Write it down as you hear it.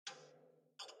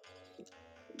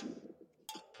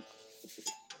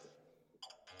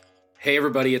Hey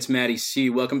everybody, it's Maddie C.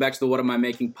 Welcome back to the What Am I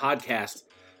Making podcast.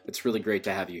 It's really great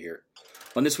to have you here.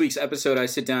 On this week's episode, I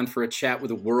sit down for a chat with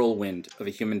a whirlwind of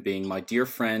a human being, my dear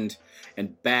friend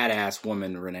and badass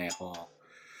woman, Renee Hall.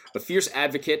 A fierce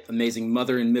advocate, amazing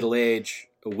mother in middle age,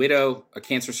 a widow, a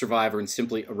cancer survivor, and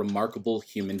simply a remarkable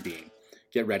human being.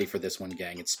 Get ready for this one,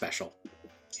 gang. It's special.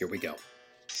 Here we go.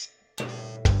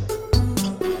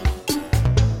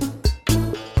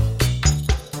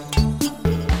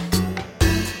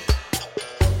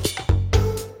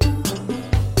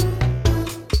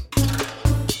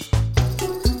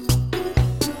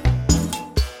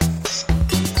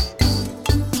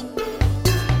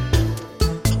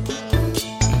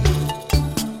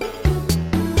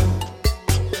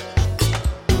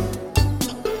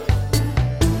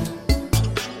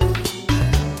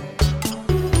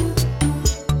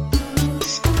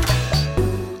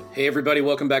 Hey everybody,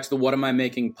 welcome back to the What Am I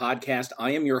Making podcast. I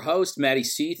am your host, Maddie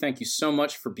C. Thank you so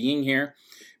much for being here.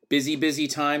 Busy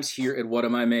times here at What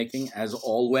Am I Making, as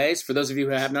always. For those of you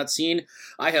who have not seen,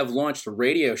 I have launched a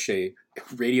radio show,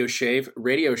 WAIM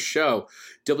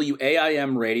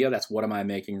Radio, that's What Am I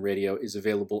Making Radio, is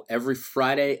available every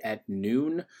Friday at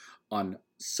noon on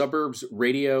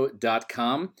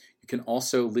suburbsradio.com. You can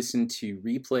also listen to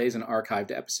replays and archived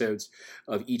episodes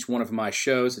of each one of my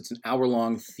shows. It's an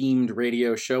hour-long themed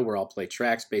radio show where I'll play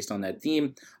tracks based on that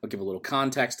theme. I'll give a little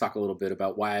context, talk a little bit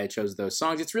about why I chose those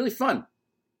songs. It's really fun.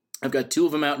 I've got two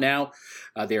of them out now.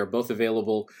 They are both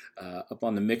available up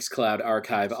on the Mixcloud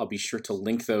archive. I'll be sure to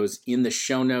link those in the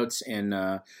show notes, and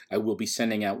I will be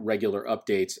sending out regular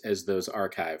updates as those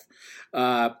archive.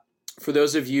 For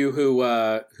those of you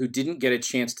who didn't get a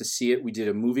chance to see it, we did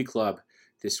a movie club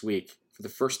this week for the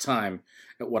first time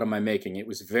at What Am I Making. It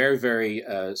was very, very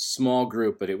small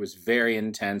group, but it was very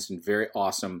intense and very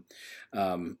awesome.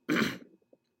 I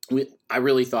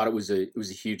really thought it was a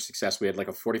huge success. We had like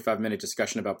a 45-minute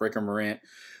discussion about Breaker Morant,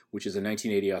 which is a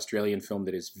 1980 Australian film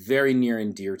that is very near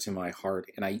and dear to my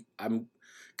heart. And I'm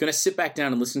going to sit back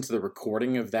down and listen to the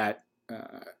recording of that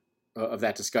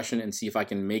discussion and see if I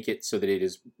can make it so that it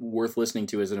is worth listening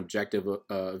to as an objective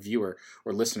viewer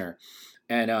or listener.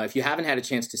 And if you haven't had a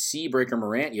chance to see Breaker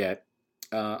Morant yet,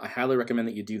 I highly recommend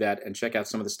that you do that and check out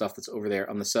some of the stuff that's over there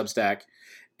on the Substack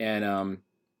and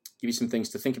give you some things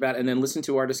to think about, and then listen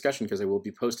to our discussion because I will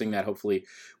be posting that hopefully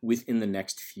within the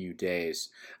next few days.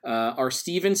 Our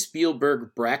Steven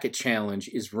Spielberg Bracket Challenge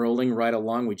is rolling right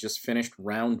along. We just finished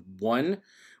round 1.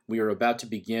 We are about to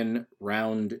begin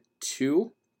round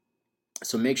 2.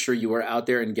 So make sure you are out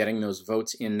there and getting those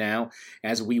votes in now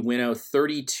as we winnow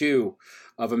 32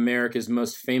 of America's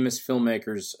most famous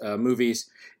filmmakers' movies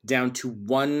down to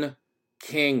one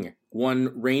king,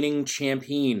 one reigning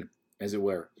champion, as it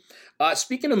were.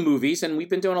 Speaking of movies, and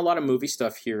we've been doing a lot of movie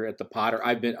stuff here at the pod, or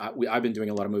I've been doing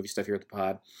a lot of movie stuff here at the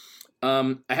pod.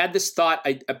 I had this thought.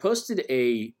 I posted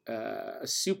a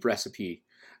soup recipe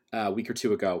a week or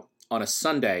two ago on a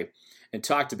Sunday and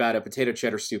talked about a potato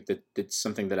cheddar soup that's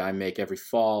something that I make every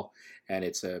fall, and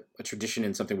it's a tradition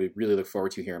and something we really look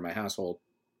forward to here in my household.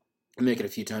 I make it a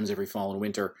few times every fall and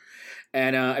winter.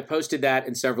 And I posted that,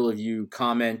 and several of you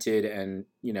commented and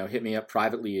hit me up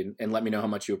privately and let me know how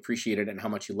much you appreciated it and how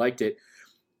much you liked it.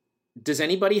 Does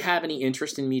anybody have any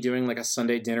interest in me doing like a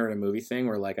Sunday dinner and a movie thing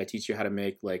where like I teach you how to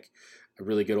make like a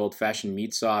really good old-fashioned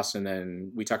meat sauce and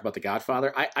then we talk about The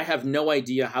Godfather? I have no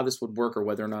idea how this would work or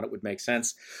whether or not it would make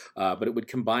sense, but it would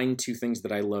combine two things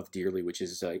that I love dearly, which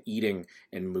is eating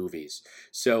and movies.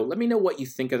 So let me know what you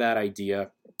think of that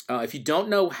idea. If you don't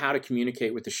know how to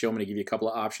communicate with the show, I'm going to give you a couple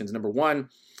of options. Number one,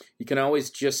 you can always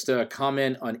just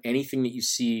comment on anything that you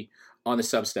see on the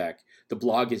Substack. The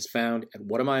blog is found at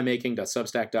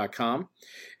whatamimaking.substack.com,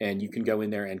 and you can go in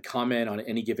there and comment on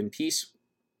any given piece,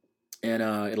 and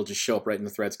it'll just show up right in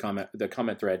the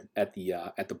comment thread at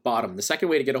the bottom. The second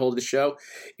way to get a hold of the show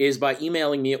is by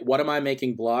emailing me at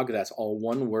whatamimakingblog. That's all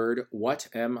one word,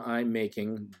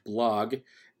 whatamimakingblog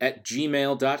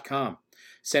 @gmail.com.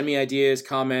 Send me ideas,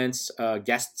 comments,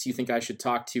 guests you think I should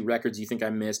talk to, records you think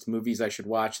I missed, movies I should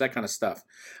watch, that kind of stuff.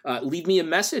 Leave me a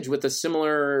message with a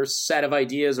similar set of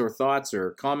ideas or thoughts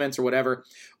or comments or whatever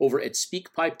over at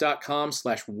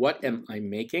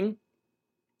speakpipe.com/whatamimaking.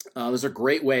 Those are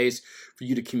great ways for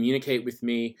you to communicate with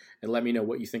me and let me know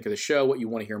what you think of the show, what you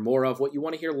want to hear more of, what you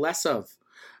want to hear less of.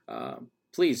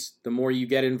 Please, the more you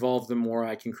get involved, the more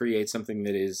I can create something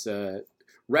that is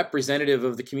representative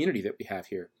of the community that we have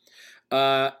here.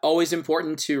 Always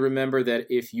important to remember that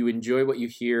if you enjoy what you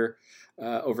hear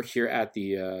over here at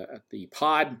the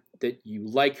pod, that you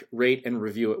like, rate, and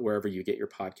review it wherever you get your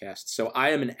podcasts. So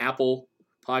I am an Apple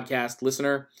podcast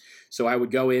listener, so I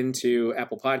would go into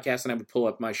Apple Podcasts and I would pull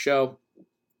up my show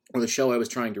or the show I was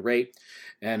trying to rate.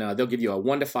 And they'll give you a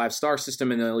 1 to 5 star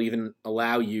system, and they'll even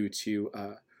allow you to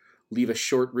leave a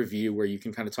short review where you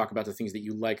can kind of talk about the things that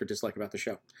you like or dislike about the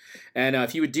show. And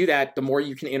if you would do that, the more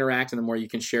you can interact and the more you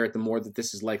can share it, the more that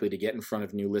this is likely to get in front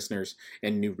of new listeners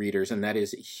and new readers. And that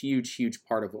is a huge, huge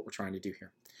part of what we're trying to do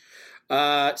here.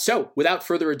 So without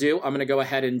further ado, I'm going to go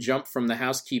ahead and jump from the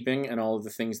housekeeping and all of the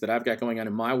things that I've got going on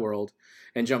in my world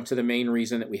and jump to the main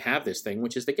reason that we have this thing,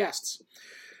 which is the guests.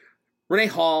 Renee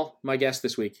Hall, my guest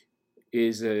this week,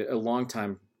 is a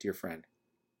longtime dear friend.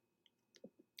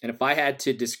 And if I had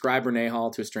to describe Renee Hall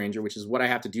to a stranger, which is what I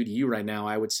have to do to you right now,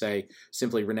 I would say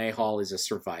simply Renee Hall is a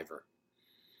survivor.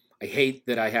 I hate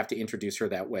that I have to introduce her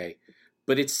that way,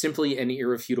 but it's simply an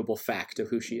irrefutable fact of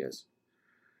who she is.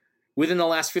 Within the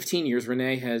last 15 years,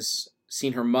 Renee has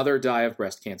seen her mother die of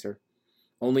breast cancer,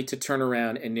 only to turn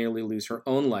around and nearly lose her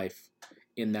own life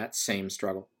in that same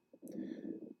struggle.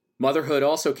 Motherhood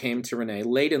also came to Renee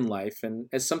late in life and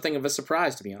as something of a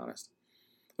surprise, to be honest.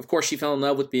 Of course, she fell in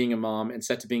love with being a mom and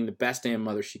set to being the best damn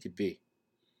mother she could be.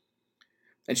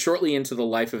 And shortly into the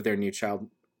life of their new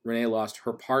child, Renee lost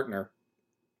her partner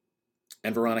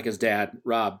and Veronica's dad,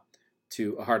 Rob,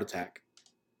 to a heart attack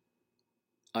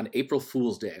on April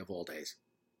Fool's Day of all days.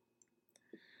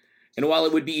 And while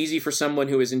it would be easy for someone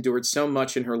who has endured so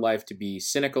much in her life to be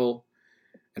cynical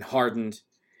and hardened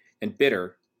and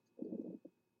bitter,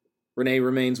 Renee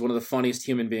remains one of the funniest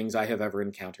human beings I have ever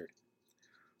encountered.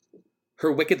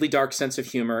 Her wickedly dark sense of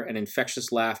humor and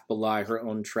infectious laugh belie her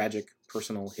own tragic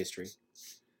personal history.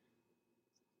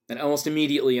 And almost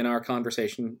immediately in our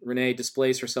conversation, Renee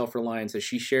displays her self-reliance as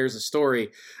she shares a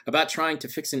story about trying to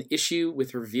fix an issue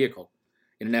with her vehicle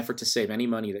in an effort to save any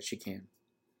money that she can.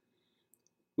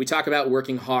 We talk about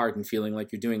working hard and feeling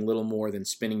like you're doing little more than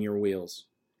spinning your wheels.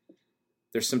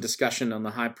 There's some discussion on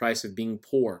the high price of being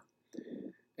poor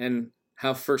and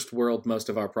how first world most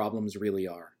of our problems really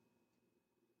are.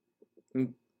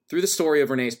 And through the story of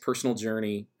Renee's personal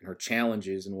journey and her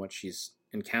challenges and what she's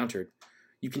encountered,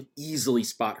 you can easily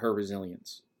spot her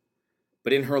resilience.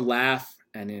 But in her laugh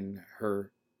and in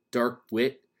her dark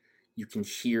wit, you can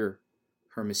hear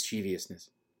her mischievousness.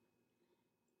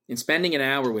 In spending an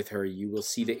hour with her, you will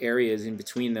see the areas in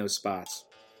between those spots.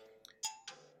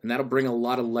 And that'll bring a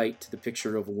lot of light to the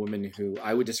picture of a woman who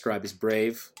I would describe as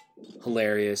brave,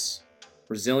 hilarious,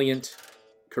 resilient,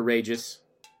 courageous,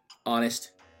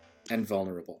 honest, and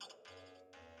vulnerable.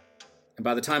 And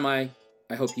by the time I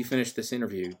hope you finish this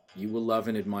interview, you will love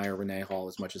and admire Renee Hall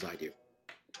as much as I do.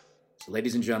 So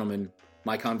ladies and gentlemen,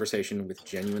 my conversation with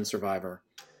genuine survivor,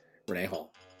 Renee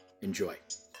Hall. Enjoy.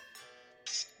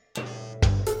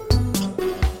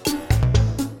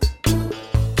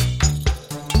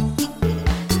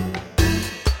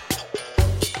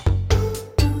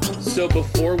 So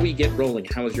before we get rolling,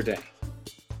 how was your day?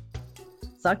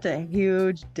 Sucked a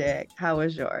huge dick. How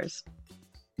was yours?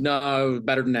 No,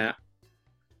 better than that.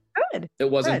 Good. It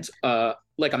wasn't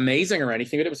like amazing or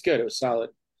anything, but it was good. It was solid.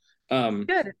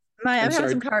 Good. I'm having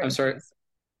some car issues. I'm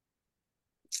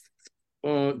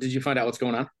sorry. Did you find out what's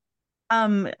going on?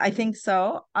 I think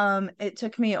so. It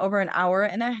took me over an hour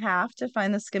and a half to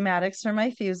find the schematics for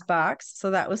my fuse box,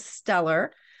 so that was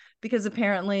stellar. Because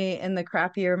apparently in the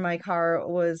crap year my car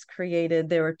was created,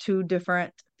 there were two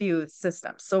different fuse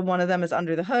systems. So one of them is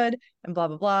under the hood and blah,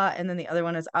 blah, blah. And then the other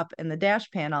one is up in the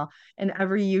dash panel. And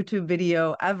every YouTube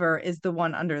video ever is the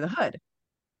one under the hood.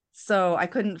 So I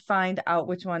couldn't find out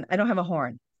which one. I don't have a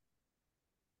horn.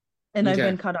 And I've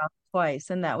been cut off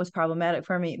twice, and that was problematic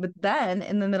for me. But then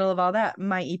in the middle of all that,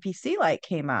 my EPC light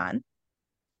came on,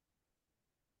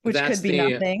 which could be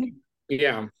nothing.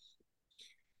 Yeah.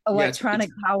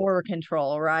 Electronic power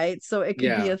control, right? So it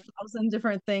could be 1,000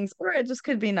 different things, or it just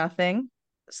could be nothing.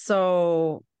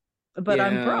 So, but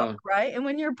I'm broke, right? And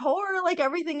when you're poor, like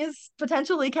everything is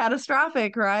potentially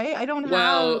catastrophic, right? I don't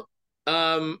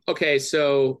have. Okay,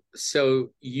 so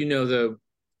you know the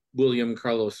William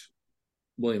Carlos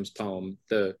Williams poem,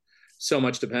 the "So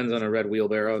much depends on a red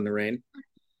wheelbarrow in the rain."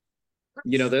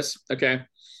 You know this, okay?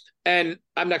 And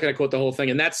I'm not going to quote the whole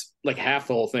thing, and that's like half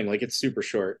the whole thing. Like it's super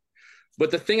short. But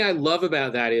the thing I love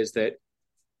about that is that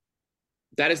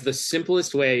is the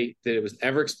simplest way that it was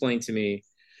ever explained to me,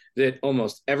 that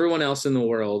almost everyone else in the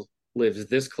world lives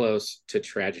this close to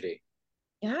tragedy.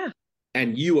 Yeah.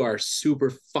 And you are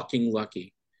super fucking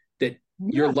lucky that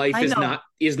your life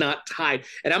is not tied.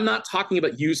 And I'm not talking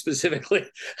about you specifically,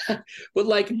 but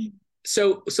like,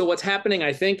 so what's happening,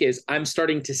 I think, is I'm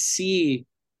starting to see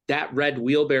that red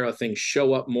wheelbarrow thing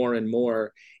show up more and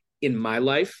more in my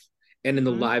life and in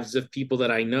the lives of people that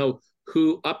I know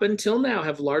who up until now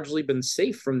have largely been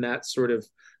safe from that sort of,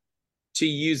 to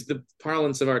use the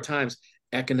parlance of our times,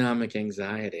 Economic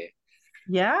anxiety.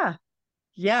 Yeah.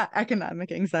 Yeah,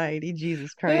 economic anxiety,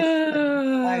 Jesus Christ. I'm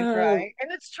Uh, right.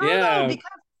 And it's true though, yeah.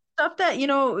 because stuff that,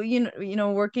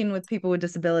 working with people with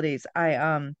disabilities,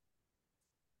 I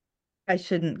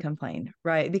shouldn't complain,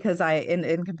 right? Because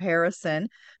in comparison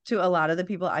to a lot of the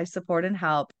people I support and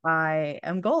help, I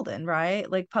am golden, right?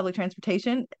 Like public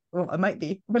transportation, well, it might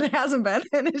be, but it hasn't been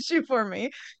an issue for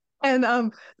me.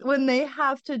 And when they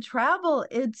have to travel,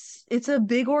 it's a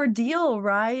big ordeal,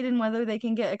 right? And whether they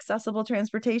can get accessible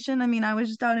transportation. I mean, I was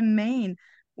just out in Maine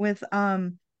with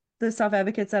the self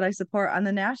advocates that I support on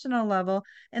the national level,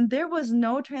 and there was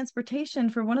no transportation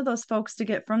for one of those folks to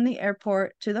get from the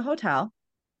airport to the hotel.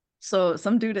 So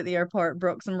some dude at the airport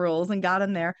broke some rules and got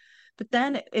him there. But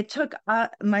then it took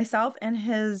myself and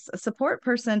his support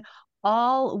person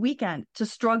all weekend to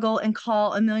struggle and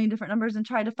call a million different numbers and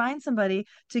try to find somebody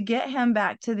to get him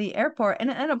back to the airport.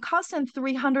 And it ended up costing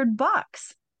 $300.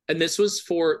 And this was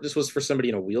for somebody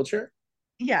in a wheelchair?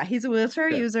 Yeah, he's a wheelchair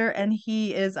Yeah. user and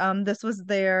he is this was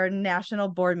their national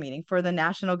board meeting for the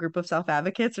National Group of Self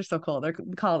Advocates. They're so cool. They're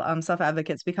called Self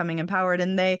Advocates Becoming Empowered,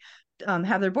 and they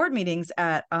have their board meetings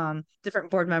at different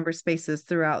board member spaces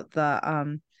throughout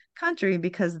the country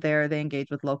because there they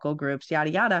engage with local groups, yada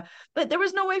yada. But there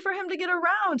was no way for him to get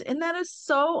around, and that is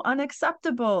so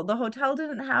unacceptable. The hotel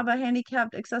didn't have a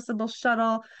handicapped accessible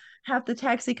shuttle. Half the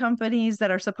taxi companies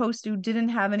that are supposed to didn't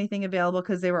have anything available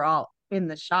because they were all in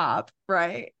the shop,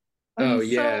 right? Oh And so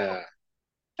yeah.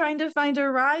 trying to find a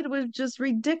ride was just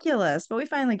ridiculous, but we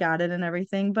finally got it and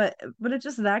everything. But it's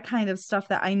just that kind of stuff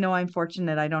that I know I'm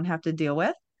fortunate I don't have to deal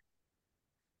with.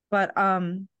 But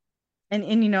and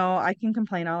I can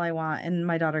complain all I want and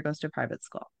my daughter goes to private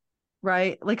school,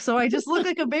 right? Like so I just look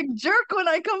like a big jerk when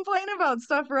I complain about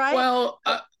stuff, right? Well,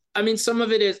 I mean, some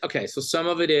of it is okay. So some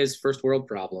of it is first world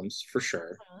problems for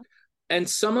sure, and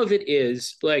some of it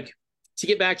is like to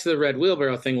get back to the red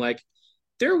wheelbarrow thing. Like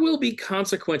there will be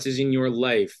consequences in your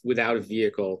life without a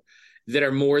vehicle that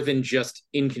are more than just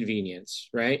inconvenience,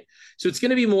 right? So it's going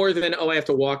to be more than I have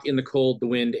to walk in the cold, the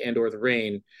wind, and or the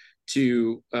rain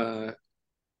to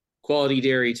quality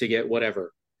dairy to get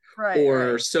whatever, Right,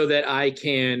 or right. so that I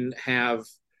can have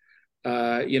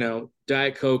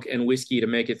Diet Coke and whiskey to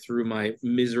make it through my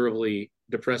miserably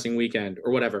depressing weekend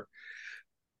or whatever.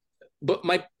 But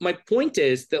my point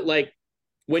is that like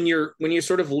when you're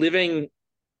sort of living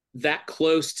that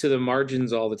close to the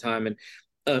margins all the time,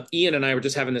 and Ian and I were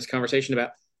just having this conversation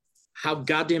about how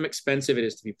goddamn expensive it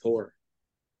is to be poor.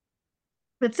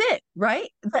 That's it, right?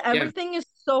 Yeah. Everything is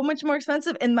so much more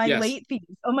expensive. And my Yes. late fees.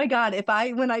 Oh my God.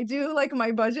 When I do like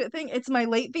my budget thing, it's my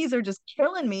late fees are just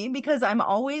killing me because I'm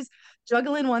always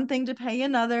juggling one thing to pay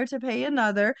another, to pay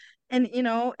another. And,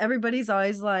 everybody's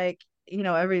always like,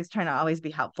 everybody's trying to always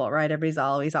be helpful, right? Everybody's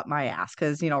always up my ass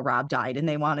because, Rob died and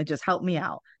they want to just help me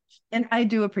out. And I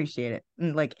do appreciate it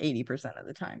like 80% of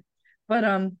the time. But,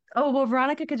 oh, well,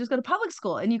 Veronica could just go to public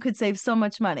school and you could save so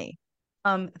much money.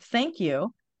 Thank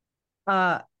you.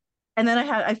 Uh, and then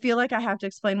I feel like I have to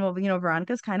explain, well,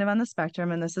 Veronica's kind of on the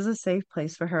spectrum and this is a safe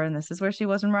place for her and this is where she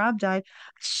was when Rob died.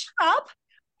 Shut up.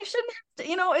 You shouldn't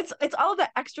have to, it's all the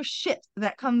extra shit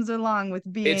that comes along with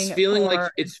It's being feeling like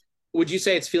poor. it's would you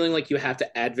say it's feeling like you have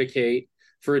to advocate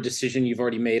for a decision you've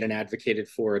already made and advocated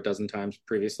for a dozen times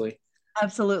previously?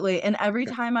 Absolutely. And every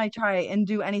time I try and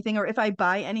do anything, or if I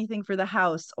buy anything for the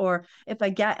house, or if I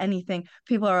get anything,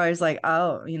 people are always like,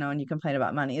 oh, and you complain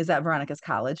about money. Is that Veronica's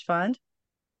college fund?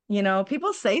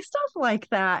 People say stuff like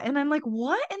that. And I'm like,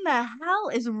 what in the hell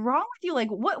is wrong with you? Like,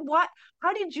 what,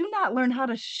 how did you not learn how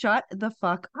to shut the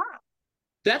fuck up?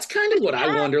 That's kind of Because you what I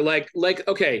can. wonder. Like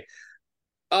okay,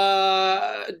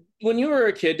 uh, when you were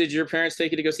a kid, did your parents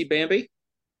take you to go see Bambi?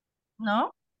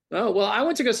 No? Oh well, I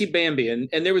went to go see Bambi, and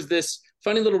there was this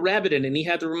funny little rabbit in it, and he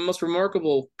had the most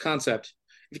remarkable concept.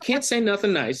 If you can't say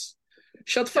nothing nice,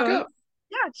 shut the fuck Don't. up.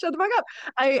 Yeah, shut the fuck up.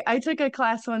 I took a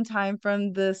class one time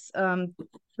from this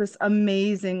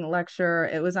amazing lecturer.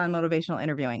 It was on motivational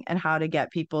interviewing and how to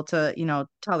get people to,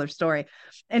 tell their story.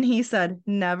 And he said,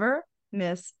 never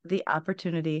miss the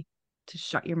opportunity to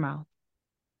shut your mouth.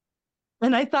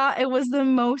 And I thought it was the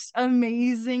most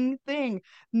amazing thing.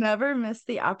 Never miss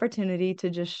the opportunity to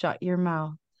just shut your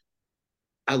mouth.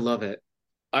 I love it.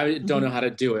 I don't know Mhm. how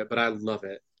to do it, but I love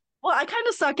it. Well, I kind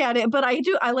of suck at it, but I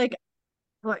do. I like,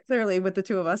 well, clearly with the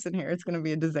two of us in here, it's going to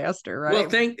be a disaster, Well,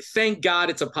 right? thank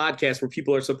God it's a podcast where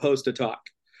people are supposed to talk.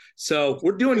 So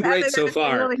we're doing And great then so they're just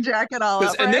able far. to jack it all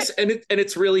Because up, right? and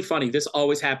it's really funny. This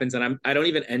always happens, and I don't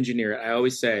even engineer it. I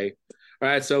always say, "All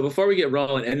right, so before we get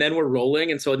rolling," and then we're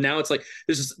rolling, and so now it's like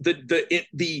this is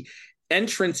the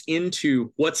entrance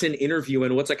into what's an interview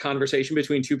and what's a conversation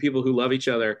between two people who love each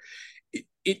other.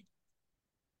 It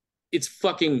it's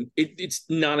fucking it's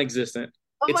non-existent.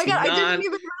 Oh my It's God, I didn't non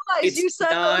even realize it's you said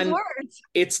those non words.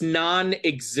 it's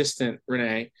non-existent,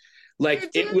 Renee. You Like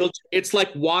it did. will it's like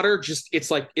water just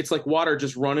it's like water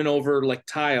just running over like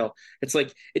tile. It's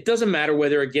like it doesn't matter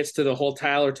whether it gets to the whole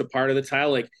tile or to part of the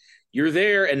tile. Like you're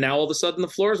there and now all of a sudden the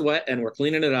floor is wet and we're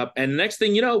cleaning it up. And next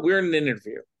thing you know, we're in an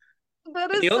interview.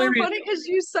 That And is the only so reason funny because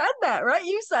you said that, right?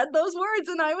 You said those words,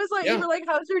 and I was like, you yeah, were like,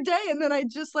 "How's your day?" And then I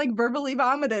just like verbally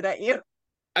vomited at you.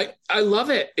 I love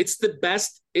it. It's the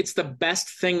best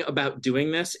thing about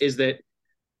doing this is that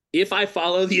if I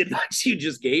follow the advice you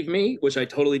just gave me, which I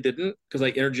totally didn't because I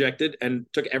interjected and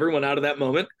took everyone out of that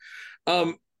moment,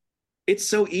 um, it's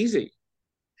so easy.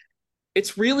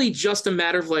 It's really just a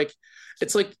matter of like,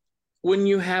 it's like when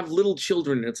you have little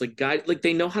children, it's like guide, like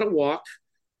they know how to walk,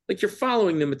 like you're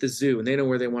following them at the zoo and they know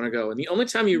where they want to go. And the only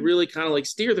time you really kind of like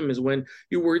steer them is when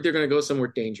you're worried they're going to go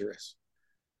somewhere dangerous.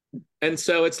 And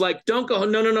so it's like, don't go,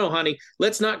 no, no, no, honey,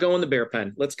 let's not go in the bear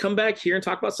pen. Let's come back here and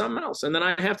talk about something else. And then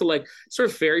I have to like sort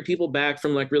of ferry people back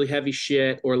from like really heavy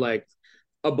shit or like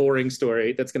a boring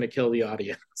story that's going to kill the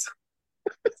audience.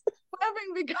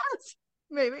 Laughing because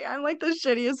maybe I'm like the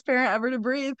shittiest parent ever to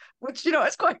breathe, which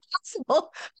is quite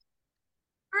possible.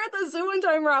 We were at the zoo one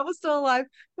time. Rob was still alive,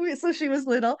 so she was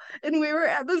little, and we were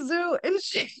at the zoo, and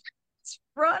she was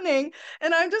running,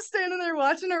 and I'm just standing there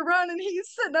watching her run, and he's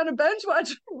sitting on a bench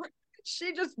watching her run.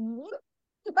 She just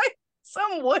like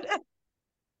some wood.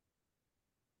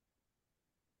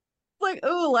 Like,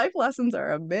 oh, life lessons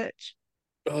are a bitch.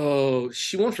 Oh,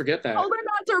 she won't forget that. Told her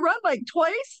not to run like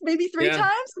twice, maybe three Yeah.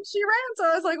 times, and she ran. So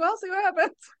I was like, well, see what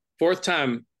happens. Fourth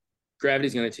time,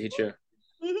 gravity's going to teach you.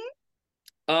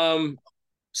 Mm-hmm. Um,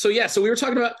 so yeah, so we were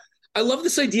talking about I love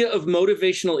this idea of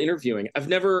motivational interviewing. I've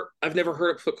never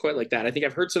heard it put quite like that. I think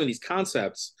I've heard some of these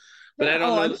concepts, but Yeah. I don't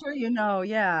Oh, I'm know. sure you know.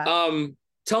 Yeah.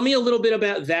 Tell me a little bit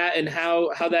about that and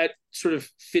how that sort of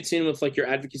fits in with like your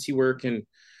advocacy work and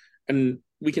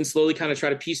we can slowly kind of try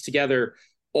to piece together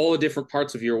all the different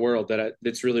parts of your world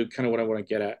that's really kind of what I want to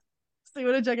get at. See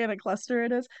what a gigantic cluster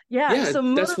it is. Yeah. Yeah,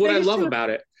 So that's what I love motivation about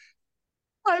it.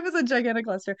 life is a gigantic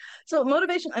cluster. So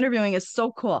motivation interviewing is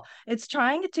so cool. It's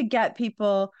trying to get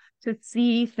people to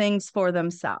see things for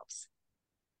themselves,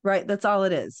 right? That's all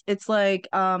it is. It's like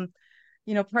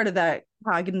part of that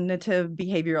cognitive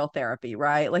behavioral therapy,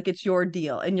 right? Like it's your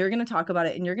deal and you're going to talk about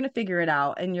it and you're going to figure it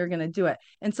out and you're going to do it.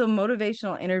 And so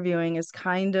motivational interviewing is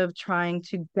kind of trying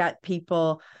to get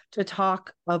people to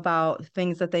talk about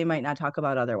things that they might not talk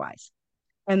about otherwise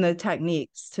and the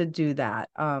techniques to do that.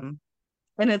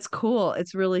 And it's cool.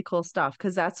 It's really cool stuff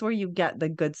because that's where you get the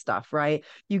good stuff, right?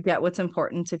 You get what's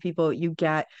important to people, you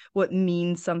get what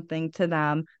means something to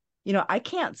them. I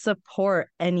can't support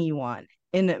anyone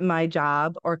in my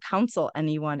job or counsel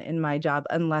anyone in my job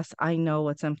unless I know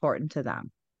what's important to them.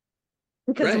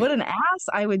 Because what Right. an ass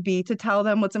I would be to tell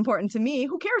them what's important to me.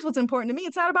 Who cares what's important to me?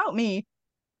 It's not about me.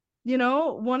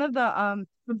 One of the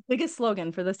biggest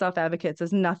slogan for the self advocates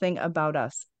is nothing about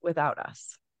us without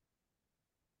us.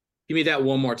 Give me that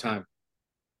one more time.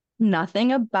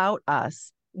 Nothing about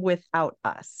us without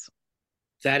us.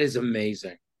 That is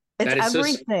amazing. It's That is so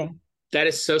everything. that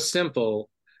is so simple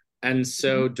and Mhm.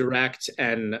 so direct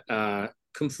and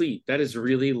complete. That is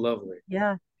really lovely.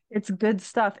 Yeah, it's good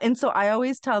stuff. And so I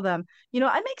always tell them,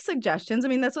 I make suggestions. I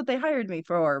mean, that's what they hired me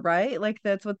for, right? Like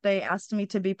that's what they asked me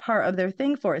to be part of their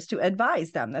thing for, is to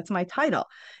advise them. That's my title.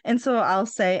 And so I'll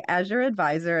say, as your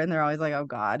advisor, and they're always like, oh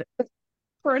God,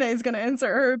 Renee's gonna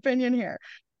insert her opinion here.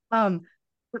 Um,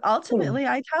 but ultimately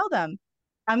I tell them,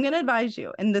 I'm gonna advise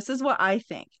you, and this is what I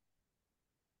think.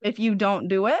 If you don't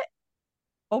do it,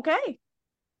 okay.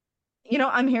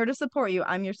 I'm here to support you.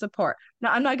 I'm your support.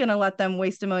 Now, I'm not going to let them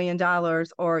waste $1 million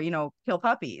or, kill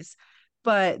puppies,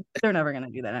 but they're never going to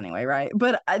do that anyway, right?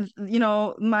 But,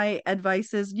 my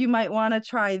advice is you might want to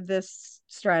try this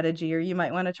strategy or you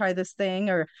might want to try this thing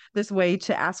or this way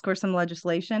to ask for some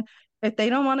legislation. If they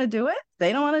don't want to do it,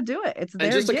 they don't want to do it. It's And their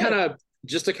gig.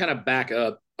 just to kind of back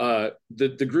up,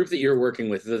 the group that you're working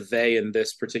with, the they in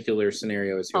this particular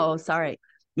scenario is who? Oh, sorry.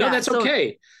 No, Yeah. that's So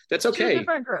okay. That's two okay.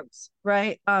 different groups,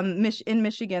 right? In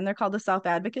Michigan, they're called the Self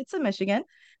Advocates of Michigan,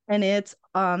 and it's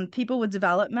people with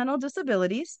developmental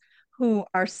disabilities who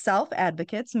are self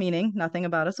advocates, meaning nothing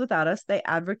about us without us. They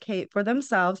advocate for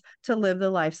themselves to live the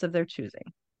lives of their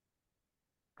choosing.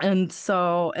 And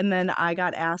then I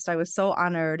got asked, I was so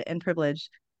honored and privileged.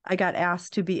 I got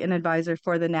asked to be an advisor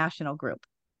for the national group.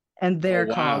 and Oh they're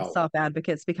called wow. self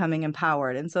advocates becoming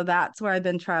empowered. And so that's where I've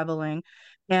been traveling.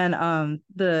 And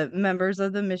the members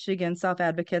of the Michigan self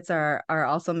advocates are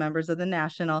also members of the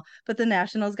national, but the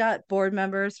national's got board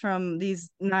members from these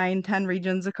 9, 10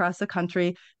 regions across the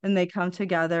country, and they come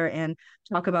together and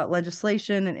talk about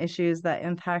legislation and issues that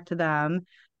impact them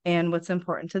and what's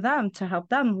important to them to help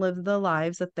them live the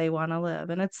lives that they want to live.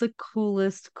 And it's the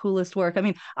coolest work. I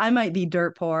mean, I might be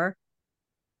dirt poor,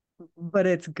 but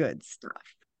it's good stuff,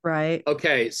 right?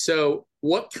 Okay, so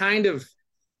what kind of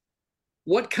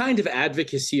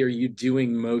advocacy are you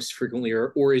doing most frequently,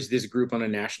 or is this group on a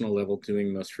national level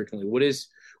doing most frequently? What is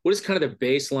kind of the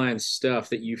baseline stuff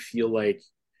that you feel like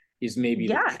is maybe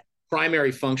the Yeah.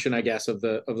 primary function, I guess, of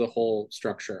the whole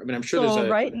structure? I mean, I'm sure there's So a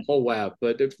right. whole web,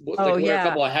 but Oh what are a yeah.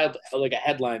 couple of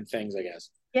headline things, I guess?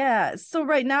 Yeah. So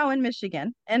right now in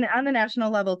Michigan and on the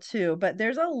national level too, but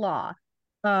there's a law,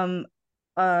 um,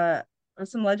 uh,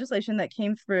 some legislation that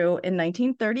came through in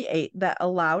 1938 that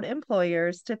allowed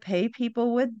employers to pay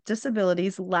people with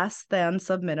disabilities less than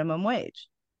subminimum wage.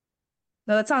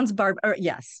 Now that sounds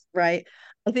yes, right?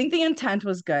 I think the intent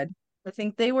was good. I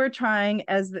think they were trying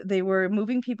as they were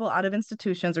moving people out of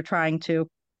institutions or trying to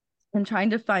and trying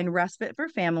to find respite for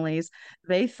families.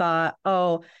 They thought,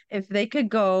 oh, if they could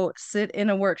go sit in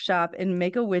a workshop and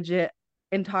make a widget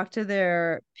and talk to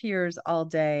their peers all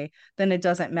day, then it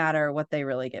doesn't matter what they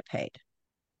really get paid.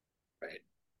 Right.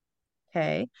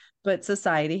 Okay. But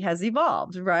society has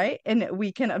evolved, right? And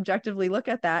we can objectively look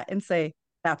at that and say,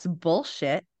 that's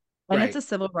bullshit. And it's Right. a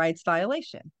civil rights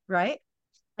violation, right?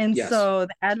 And Yes. so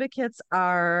the advocates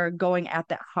are going at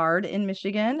that hard in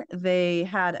Michigan. They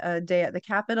had a day at the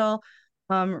Capitol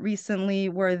recently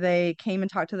where they came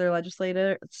and talked to their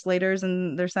legislators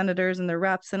and their senators and their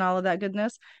reps and all of that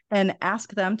goodness and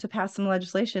asked them to pass some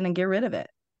legislation and get rid of it.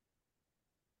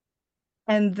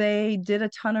 And they did a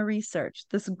ton of research.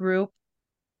 This group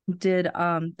did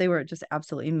they were just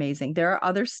absolutely amazing. There are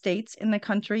other states in the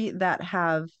country that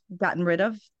have gotten rid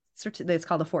of it's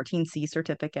called a 14C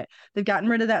certificate. They've gotten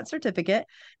rid of that certificate.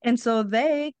 And so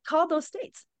they called those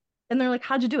states and they're like,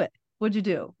 how'd you do it? What'd you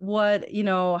do?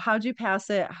 How'd you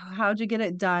pass it? How'd you get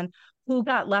it done? Who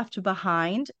got left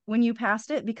behind when you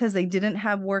passed it because they didn't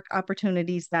have work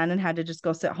opportunities then and had to just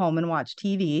go sit home and watch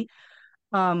TV?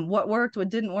 What worked, what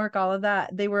didn't work, all of that.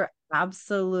 They were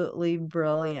absolutely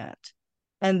brilliant.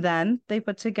 And then they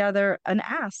put together an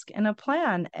ask and a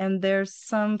plan, and there's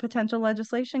some potential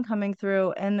legislation coming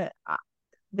through, and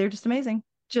they're just amazing,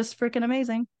 just freaking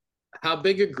amazing. How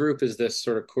big a group is this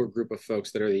sort of core group of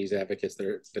folks that are these advocates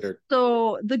that are?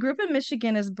 So the group in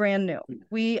Michigan is brand new.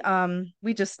 We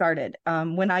just started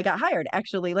when I got hired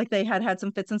actually. Like they had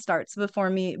some fits and starts before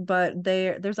me, but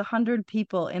there's 100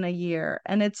 people in a year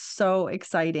and it's so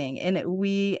exciting. And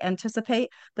we anticipate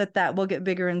that will get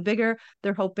bigger and bigger.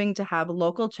 They're hoping to have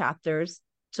local chapters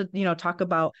to talk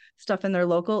about stuff in their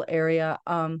local area,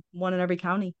 one in every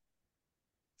county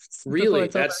before Really,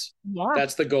 it's over. Yeah,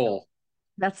 that's the goal.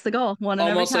 that's the goal. One in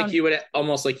every county.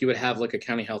 Almost like you would have like a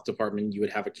county health department. You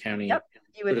would have a county Yep.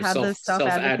 You would sort of have the self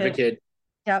self advocate.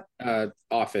 advocate Yep.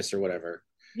 office or whatever.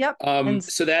 Yep. And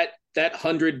So that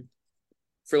 100,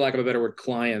 for lack of a better word,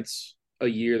 clients a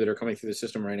year that are coming through the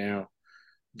system right now,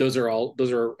 those are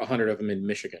 100 of them in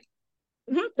Michigan.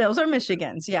 Those are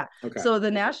Michigan's, yeah. Okay. So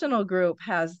the national group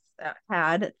has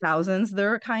had thousands.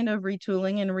 They're kind of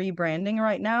retooling and rebranding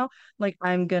right now. Like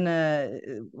I'm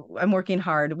working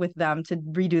hard with them to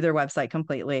redo their website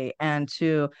completely and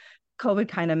to COVID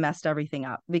kind of messed everything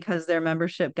up because their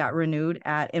membership got renewed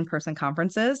at in-person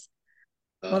conferences.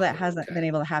 Well, that Oh, hasn't been okay.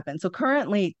 able to happen. So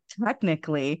currently,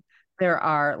 technically, there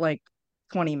are like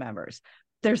 20 members.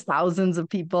 There's thousands of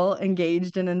people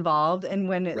engaged and involved. And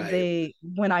Right.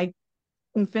 when I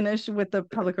am finished with the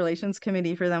public relations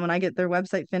committee for them, when I get their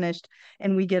website finished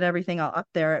and we get everything all up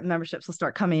there, memberships will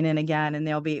start coming in again and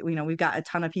they'll be, we've got a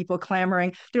ton of people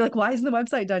clamoring. They're like, why isn't the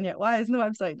website done yet? Why isn't the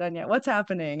website done yet? What's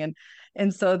happening?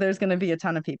 And so there's going to be a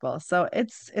ton of people. So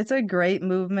it's a great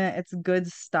movement. It's good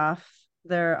stuff.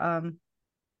 They're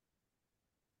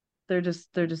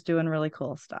just doing really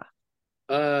cool stuff.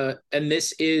 And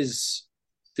this is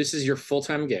your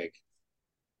full-time gig.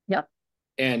 Yep.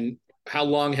 And how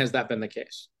long has that been the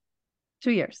case?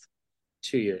 2 years,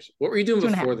 2 years. What were you doing two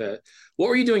and a half. before that? What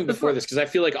were you doing before Before this? Because I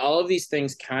feel like all of these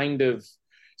things kind of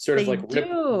sort of they like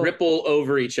do. ripple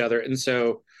over each other. And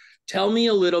so tell me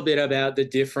a little bit about the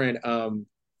different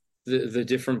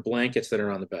blankets that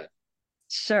are on the bed.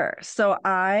 Sure. So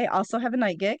I also have a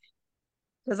night gig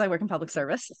because I work in public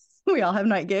service. We all have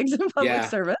night gigs in public Yeah.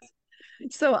 service.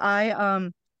 So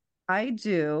I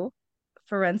do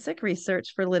forensic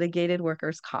research for litigated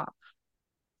workers' comp,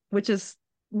 which is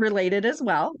related as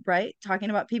well, right? Talking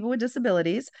about people with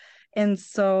disabilities. And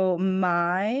so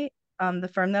the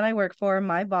firm that I work for,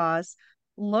 my boss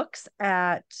looks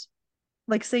at,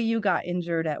 like, say you got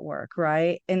injured at work,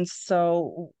 right? And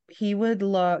so he would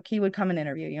come and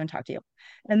interview you and talk to you.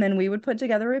 And then we would put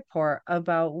together a report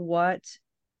about what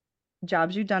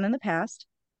jobs you've done in the past,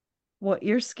 what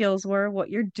your skills were, what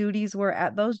your duties were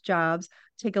at those jobs,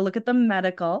 take a look at the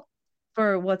medical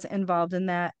for what's involved in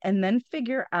that, and then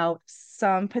figure out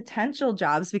some potential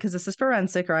jobs because this is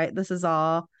forensic, right? This is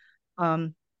all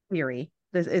um theory.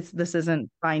 This isn't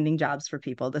finding jobs for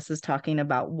people. This is talking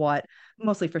about what,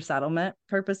 mostly for settlement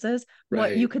purposes,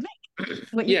 what you Right. could make,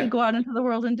 what you could Yeah. go out into the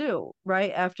world and do,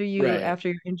 right? Right. After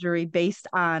your injury based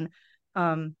on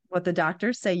what the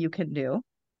doctors say you can do.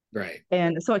 Right.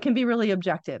 And so it can be really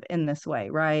objective in this way,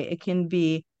 right? It can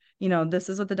be, this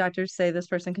is what the doctors say this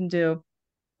person can do.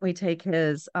 We take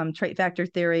his trait factor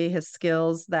theory, his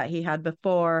skills that he had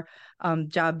before,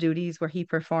 job duties where he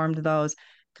performed those,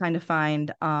 kind of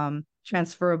find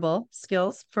transferable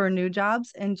skills for new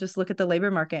jobs and just look at the labor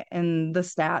market and the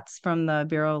stats from the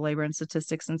Bureau of Labor and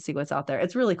Statistics and see what's out there.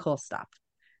 It's really cool stuff.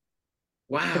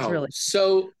 It's Wow. really,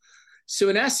 So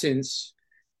in essence,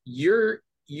 you're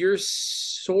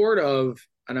sort of,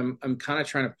 and I'm kind of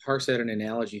trying to parse out an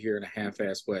analogy here in a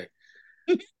half-assed way.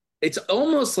 It's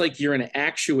almost like you're an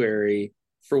actuary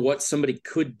for what somebody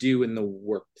could do in the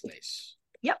workplace.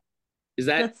 yep. Is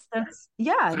that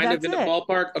Yeah, kind of that's in the it.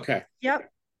 ballpark? Okay. Yep.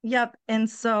 Yep. And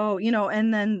so,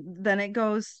 and then it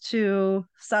goes to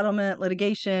settlement,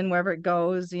 litigation, wherever it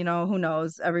goes, who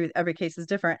knows? Every case is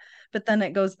different. But then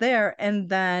it goes there and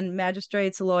then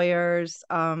magistrates, lawyers,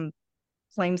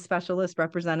 claim specialists,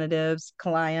 representatives,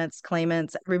 clients,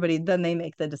 claimants, everybody, then they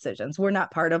make the decisions. We're not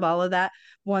part of all of that.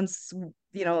 Once,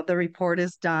 the report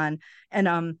is done and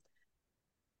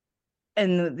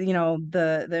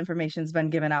the information's been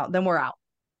given out, then we're out,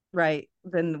 right?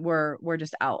 Then we're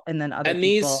just out, and then other And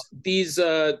people.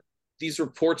 these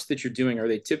reports that you're doing, are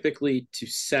they typically to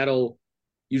settle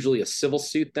usually a civil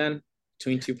suit then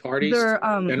between two parties They're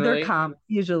generally? comp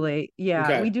usually. Yeah,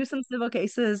 we Okay. do some civil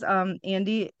cases.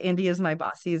 Andy is my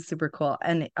boss. He's super cool.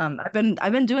 And I've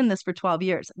been doing this for 12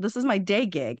 years. This is my day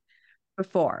gig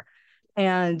before.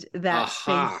 And that space,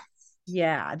 Aha.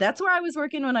 yeah, that's where I was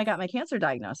working when I got my cancer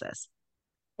diagnosis.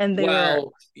 And they were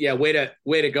Well, yeah, way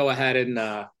to go ahead and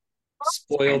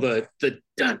spoil the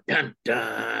dun dun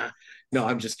dun. No,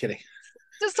 I'm just kidding.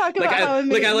 just talk about how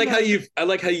amazing that was. I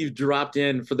like how you've dropped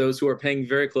in for those who are paying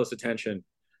very close attention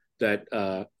that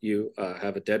you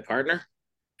have a dead partner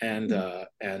and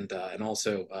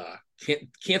also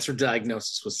cancer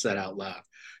diagnosis was said out loud.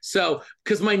 So,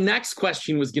 because my next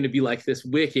question was going to be like this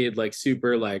wicked, like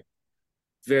super, like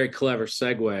very clever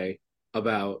segue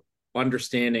about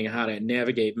understanding how to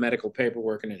navigate medical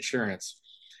paperwork and insurance,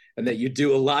 and that you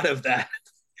do a lot of that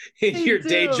in I your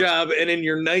day do. job and in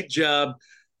your night job.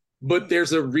 But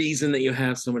there's a reason that you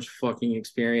have so much fucking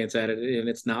experience at it, and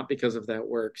it's not because of that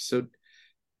work. So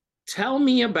tell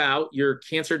me about your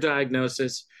cancer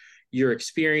diagnosis, your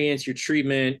experience, your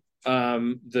treatment,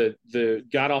 the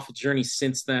god awful journey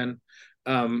since then.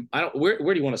 I don't. Where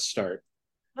do you want to start?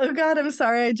 Oh God, I'm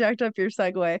sorry I jacked up your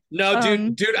segue. No,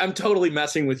 Um, dude, I'm totally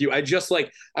messing with you. I just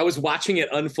like I was watching it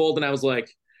unfold, and I was like,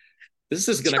 this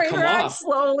is gonna train come wreck off.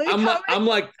 slowly coming.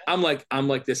 I'm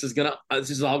like, this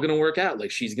is all gonna work out.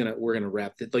 Like we're gonna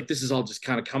wrap it. Like this is all just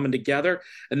kind of coming together.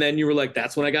 And then you were like,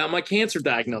 that's when I got my cancer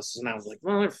diagnosis, and I was like,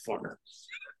 motherfucker.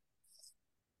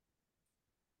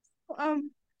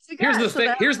 So yeah, so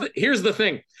that Here's the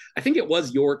thing. I think it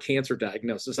was your cancer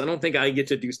diagnosis. I don't think I get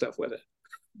to do stuff with it.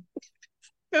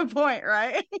 good point,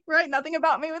 right? Right, nothing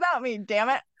about me without me. Damn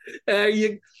it,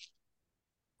 You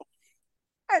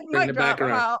I bringing might it back drop them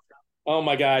around. out. Oh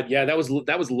my god, yeah, that was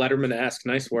Letterman-esque.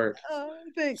 Nice work.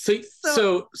 Thanks.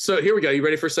 So So here we go. You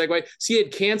ready for a segue? So you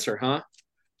had cancer, huh?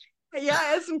 yeah, I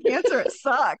had some cancer. It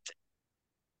sucked.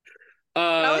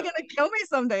 Uh, Probably gonna kill me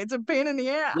someday. It's a pain in the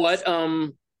ass.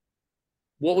 what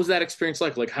what was that experience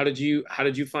like? Like how did you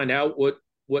find out what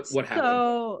happened?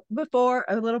 So before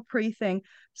a little pre thing.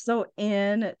 So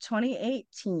in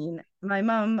 2018, my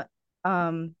mom, well,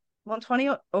 in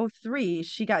 2003,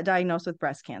 she got diagnosed with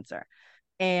breast cancer.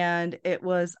 And it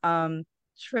was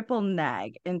triple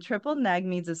neg. And triple neg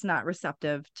means it's not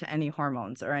receptive to any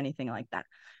hormones or anything like that.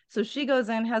 So she goes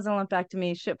in, has a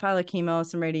lumpectomy, shit pile of chemo,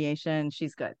 some radiation,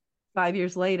 she's good. 5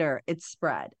 years later, it's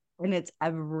spread and it's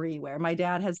everywhere. My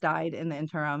dad has died in the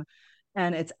interim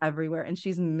and it's everywhere and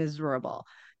she's miserable.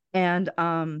 And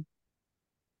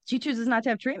she chooses not to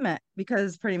have treatment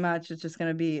because pretty much it's just going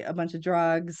to be a bunch of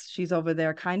drugs. She's over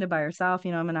there kind of by herself.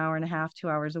 I'm an hour and a half, 2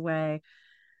 hours away.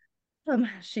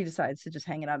 She decides to just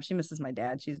hang it up. She misses my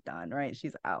dad. She's done, right?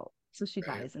 She's out. So she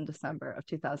Right. dies in December of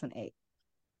 2008.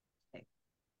 Okay.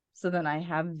 So then I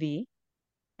have V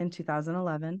in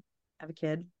 2011. I have a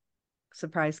kid,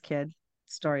 surprise kid.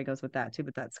 Story goes with that too,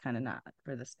 but that's kind of not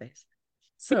for this space.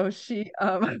 So she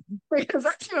because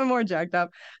that's even more jacked up.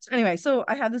 So anyway, so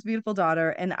I have this beautiful daughter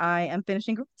and I am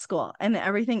finishing grad school and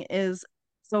everything is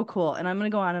so cool. And I'm gonna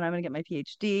go on and I'm gonna get my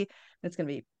PhD. It's gonna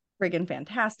be friggin'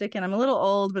 fantastic. And I'm a little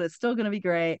old, but it's still gonna be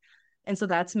great. And so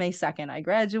that's May 2nd. I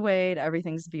graduate,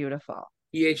 everything's beautiful.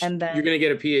 And You're then gonna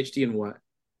get a PhD in what?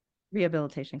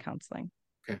 rehabilitation counseling.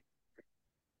 Okay.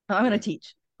 I'm gonna Okay.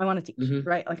 teach. I want to teach, Mm-hmm.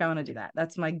 right? Like I want to do that.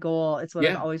 That's my goal. It's what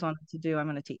I've Yeah. always wanted to do. I'm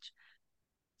gonna teach.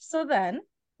 So then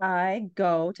I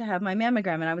go to have my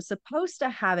mammogram, and I was supposed to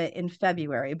have it in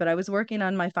February, but I was working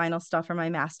on my final stuff for my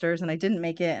master's and I didn't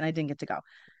make it and I didn't get to go.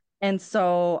 And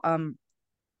so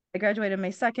I graduated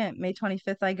May 2nd, May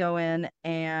 25th, I go in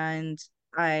and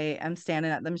I am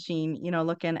standing at the machine,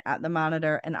 looking at the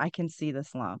monitor and I can see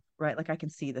this lump, right? Like I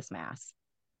can see this mass.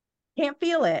 Can't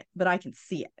feel it, but I can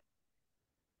see it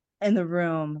in the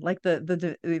room, like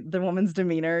the woman's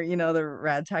demeanor, the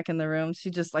rad tech in the room, she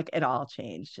just like it all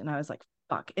changed, and I was like,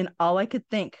 "Fuck!" And all I could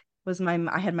think was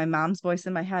I had my mom's voice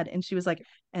in my head, and she was like,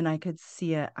 and I could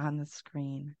see it on the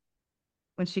screen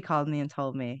when she called me and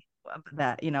told me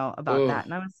that, about Oh. that,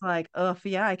 and I was like, "Oh,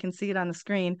 yeah, I can see it on the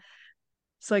screen."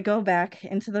 So I go back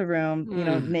into the room,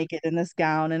 Mm. naked in this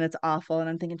gown, and it's awful. And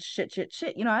I'm thinking, shit, shit,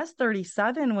 shit. I was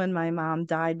 37 when my mom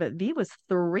died, but V was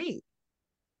 3.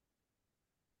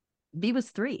 V was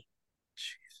 3.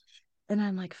 And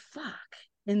I'm like, fuck.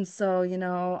 And so,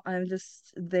 I'm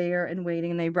just there and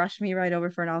waiting. And they rush me right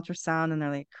over for an ultrasound. And they're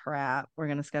like, crap, we're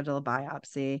going to schedule a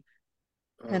biopsy.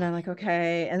 And Oh. I'm like,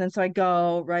 okay. And then so I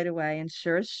go right away. And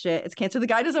sure as shit, it's cancer. The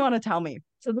guy doesn't want to tell me.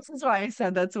 So this is why I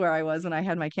said that's where I was when I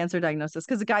had my cancer diagnosis.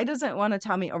 Because the guy doesn't want to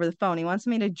tell me over the phone. He wants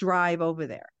me to drive over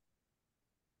there.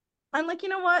 I'm like, you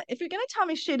know what? If you're going to tell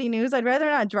me shitty news, I'd rather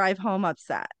not drive home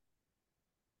upset.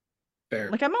 Fair.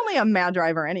 Like I'm only a mad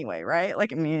driver anyway, right?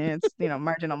 Like I mean, it's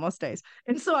marginal most days.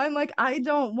 And so I'm like, I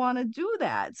don't want to do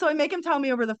that. So I make him tell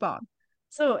me over the phone.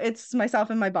 So it's myself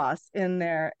and my boss in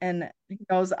there, and he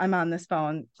knows I'm on this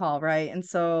phone call, right? And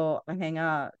so I hang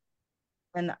up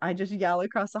and I just yell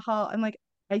across the hall. I'm like,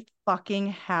 I fucking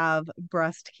have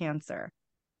breast cancer.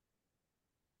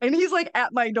 And he's like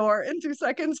at my door in 2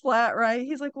 seconds flat, right?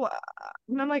 He's like, what?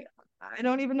 And I'm like, I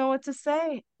don't even know what to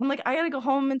say. I'm like, I gotta go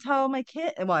home and tell my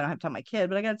kid. Well, I don't have to tell my kid,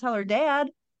 but I gotta tell her dad.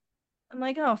 I'm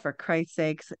like, oh, for Christ's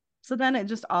sakes. So then it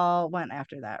just all went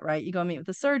after that, right? You go meet with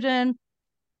the surgeon.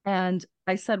 And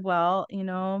I said, well,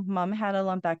 mom had a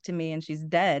lumpectomy and she's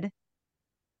dead.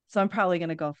 So I'm probably going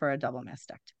to go for a double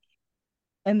mastectomy.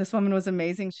 And this woman was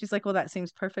amazing. She's like, well, that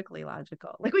seems perfectly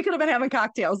logical. Like we could have been having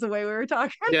cocktails the way we were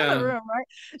talking in the Yeah. room, right?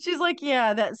 She's like,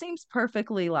 yeah, that seems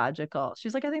perfectly logical.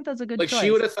 She's like, I think that's a good Like choice. she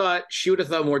would have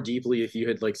thought more deeply if you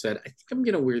had like said, I think I'm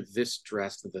gonna wear this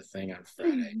dress to the thing on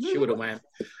Friday. She would have went,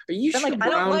 are you I'm sure like, I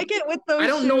don't brown? like it with I those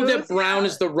don't know shoes. that brown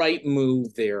is the right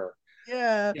move there.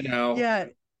 Yeah. You know? Yeah.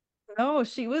 No,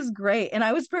 she was great. And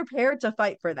I was prepared to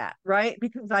fight for that, right?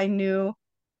 Because I knew,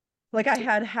 like, I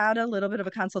had had a little bit of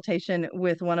a consultation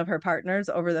with one of her partners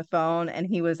over the phone, and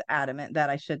he was adamant that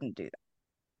I shouldn't do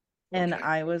that. And Okay.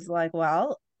 I was like,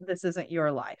 well, this isn't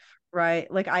your life, right?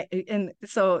 And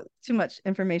so too much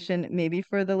information maybe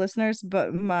for the listeners,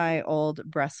 but my old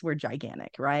breasts were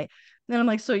gigantic, right? And I'm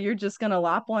like, so you're just gonna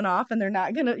lop one off and you're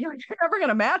never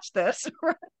gonna match this,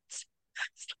 right?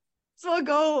 So I'll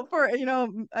go for,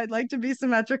 I'd like to be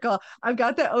symmetrical. I've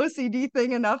got that OCD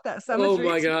thing enough, that Oh symmetry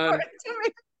my is God. important to me.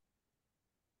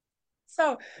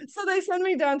 So, so they send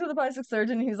me down to the plastic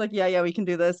surgeon. He's like, yeah, yeah, we can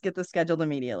do this. Get this scheduled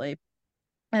immediately.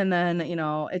 And then,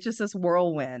 it's just this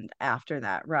whirlwind after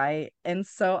that, right? And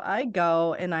so I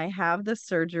go and I have the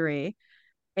surgery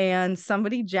and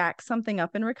somebody jacks something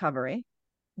up in recovery.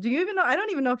 Do you even know? I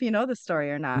don't even know if you know this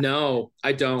story or not. No,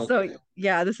 I don't. So,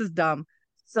 yeah, this is dumb.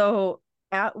 So,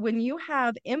 when you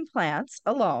have implants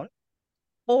alone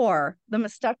or the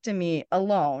mastectomy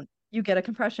alone, you get a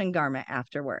compression garment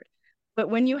afterward. But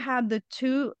when you have the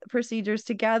two procedures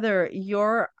together,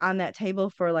 you're on that table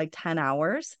for like 10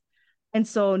 hours. And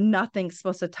so nothing's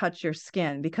supposed to touch your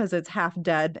skin because it's half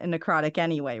dead and necrotic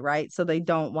anyway, right? So they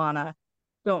don't want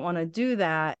to do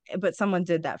that, but someone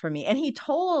did that for me. And he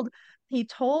told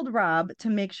Rob to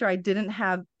make sure I didn't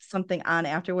have something on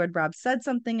afterward. Rob said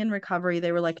something in recovery.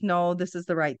 They were like, "No, this is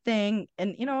the right thing."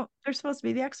 And they're supposed to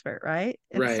be the expert, right?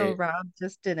 And so Right. Rob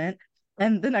just didn't.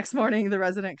 And the next morning the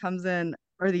resident comes in,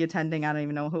 or the attending, I don't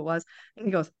even know who it was, and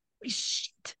he goes,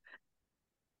 "Shit."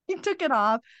 He took it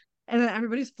off And then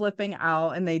everybody's flipping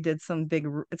out, and they did some big,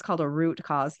 it's called a root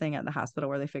cause thing at the hospital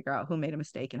where they figure out who made a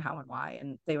mistake and how and why.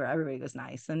 And everybody was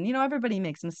nice. And, everybody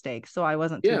makes mistakes. So I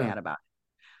wasn't too Yeah. mad about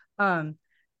it.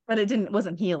 But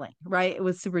wasn't healing, right? It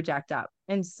was super jacked up.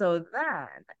 And so then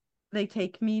they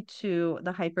take me to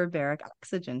the hyperbaric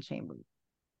oxygen chamber,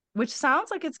 which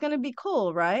sounds like it's going to be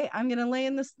cool, right? I'm going to lay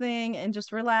in this thing and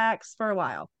just relax for a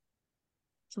while.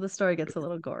 So the story gets a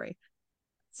little gory.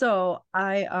 So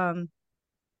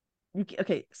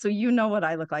okay, so what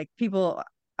I look like. People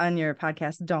on your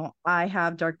podcast don't. I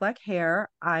have dark black hair.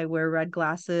 I wear red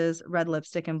glasses, red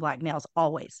lipstick, and black nails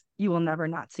always. You will never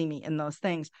not see me in those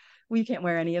things. We can't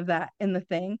wear any of that in the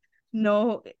thing.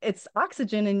 No, it's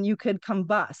oxygen and you could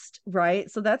combust, right?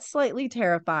 So that's slightly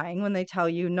terrifying when they tell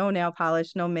you no nail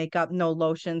polish, no makeup, no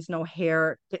lotions, no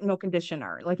hair, no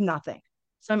conditioner, like nothing.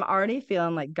 So I'm already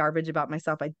feeling like garbage about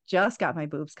myself. I just got my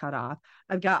boobs cut off.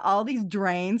 I've got all these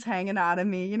drains hanging out of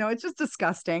me. It's just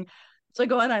disgusting. So I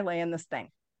go and I lay in this thing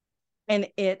and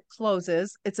it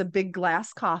closes. It's a big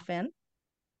glass coffin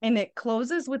and it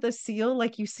closes with a seal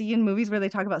like you see in movies where they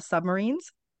talk about submarines.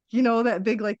 That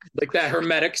big, like that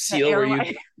hermetic seal where you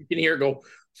can hear it go.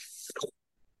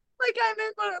 Like I'm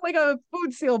in like a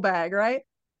food seal bag, right?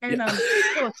 And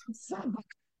Yeah. so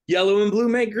Yellow and blue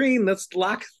make green. Let's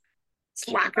lock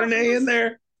Renee in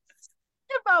there.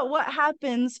 About what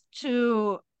happens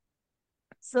to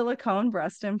silicone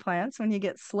breast implants when you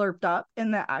get slurped up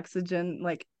in the oxygen,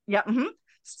 like, yeah,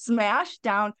 smash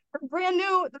down. They're brand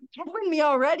new, they're killing me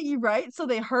already, right? So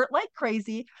they hurt like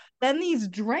crazy. Then these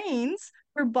drains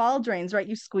are ball drains, right?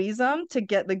 You squeeze them to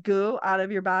get the goo out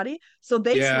of your body. So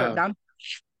they slurp down.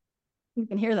 You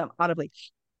can hear them audibly.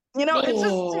 It's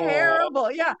just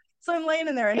terrible. Yeah. So I'm laying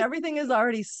in there and everything is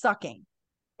already sucking.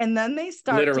 And then they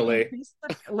start to increase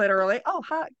literally. Oh,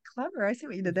 hot, clever. I see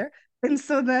what you did there. And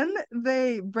so then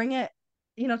they bring it,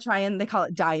 they call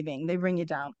it diving. They bring you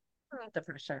down the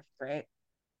pressure, right?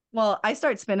 Well, I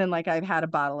start spinning like I've had a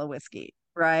bottle of whiskey,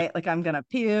 right? Like I'm gonna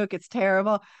puke. It's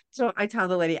terrible. So I tell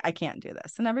the lady, I can't do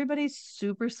this. And everybody's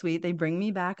super sweet. They bring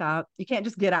me back up. You can't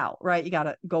just get out, right? You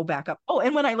gotta go back up. Oh,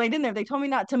 and when I laid in there, they told me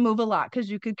not to move a lot because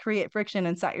you could create friction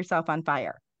and set yourself on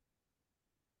fire.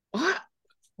 What?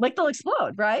 Like they'll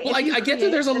explode, right? Well, I get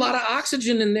that there's a lot of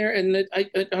oxygen in there, and I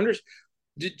understand.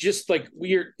 Just like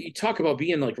you talk about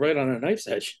being like right on a knife's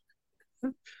edge.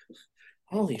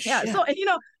 Holy shit! So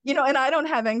and I don't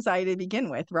have anxiety to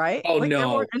begin with, right? Oh like no, there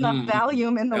weren't enough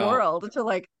Valium in the world to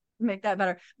like make that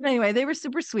better. But anyway, they were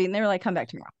super sweet, and they were like, "Come back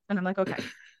tomorrow," and I'm like, "Okay."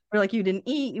 They're like, "You didn't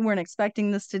eat, you weren't expecting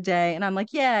this today," and I'm like,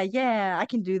 "Yeah, I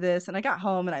can do this." And I got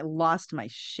home and I lost my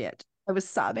shit. I was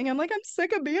sobbing. I'm like, "I'm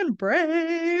sick of being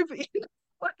brave."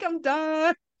 Like I'm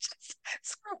done.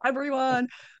 Screw everyone.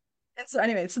 And so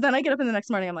anyway, so then I get up in the next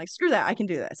morning. I'm like, screw that. I can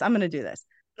do this. I'm gonna do this.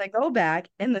 And I go back,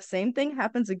 and the same thing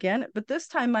happens again, but this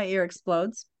time my ear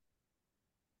explodes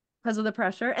because of the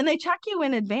pressure. And they check you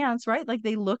in advance, right? Like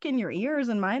they look in your ears,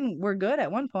 and mine were good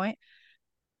at one point.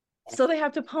 So they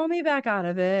have to pull me back out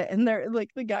of it. And they're like,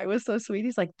 the guy was so sweet.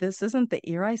 He's like, "This isn't the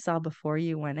ear I saw before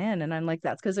you went in." And I'm like,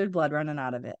 "That's because there's blood running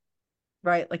out of it."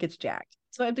 Right? Like it's jacked.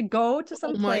 So I have to go to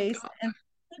some place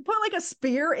and put like a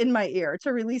spear in my ear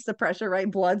to release the pressure, right?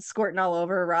 Blood squirting all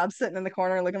over. Rob's sitting in the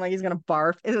corner looking like he's gonna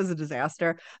barf. It was a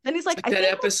disaster. Then he's like, it's like that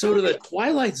episode of the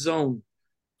Twilight Zone.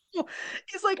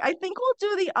 He's like, "I think we'll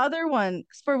do the other one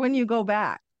for when you go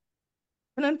back."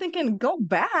 And I'm thinking, go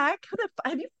back?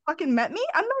 Have you fucking met me?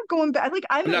 I'm not going back. Like,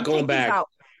 I'm not going back. These out.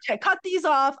 Yeah, cut these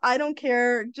off. I don't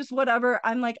care. Just whatever.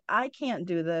 I'm like, I can't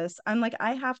do this. I'm like,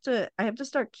 I have to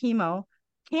start chemo.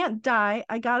 Can't die.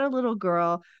 I got a little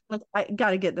girl. Like, I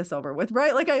gotta get this over with,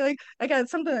 right? I got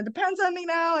something that depends on me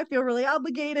now. I feel really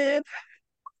obligated.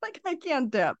 Like, I can't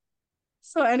dip.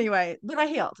 So anyway, but I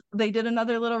healed. They did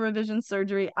another little revision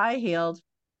surgery. I healed.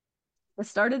 I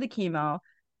started the chemo.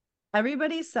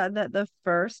 Everybody said that the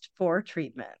first 4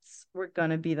 treatments were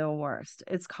going to be the worst.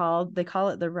 They call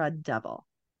it the Red Devil.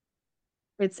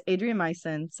 It's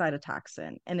adriamycin,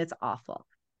 cytotoxin, and it's awful.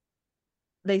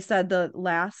 They said the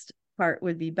last part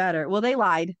would be better. Well, they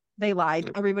lied. They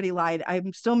lied. Everybody lied.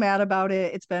 I'm still mad about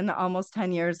it. It's been almost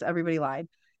 10 years. Everybody lied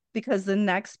because the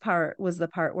next part was the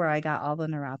part where I got all the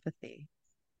neuropathy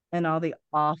and all the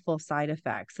awful side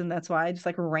effects. And that's why I just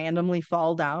like randomly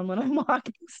fall down when I'm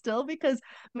walking still because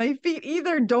my feet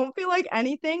either don't feel like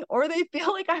anything or they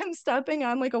feel like I'm stepping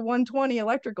on like a 120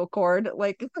 electrical cord,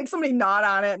 like somebody gnawed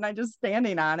on it and I just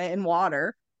standing on it in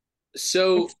water.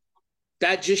 So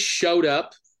that just showed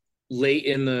up late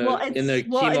in the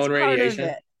chemo and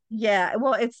radiation. Yeah,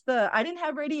 well, I didn't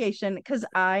have radiation because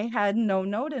I had no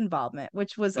node involvement,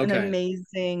 which was an Okay.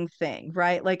 amazing thing,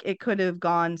 right? Like it could have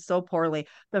gone so poorly.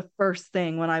 The first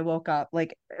thing when I woke up,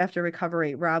 like after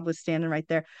recovery, Rob was standing right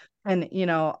there. And,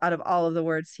 out of all of the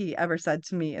words he ever said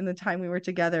to me in the time we were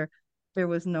together, there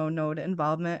was no node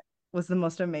involvement was the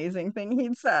most amazing thing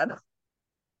he'd said.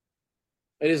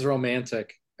 It is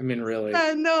romantic. I mean, really.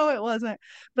 No, it wasn't,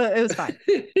 but it was fine.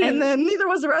 And then neither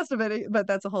was the rest of it, but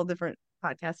that's a whole different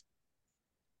podcast.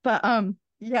 But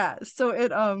yeah, so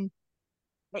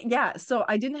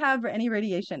I didn't have any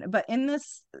radiation, but in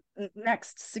this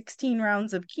next 16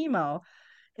 rounds of chemo,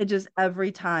 it just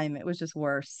every time it was just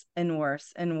worse and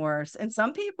worse and worse. And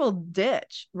some people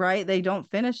ditch, right? They don't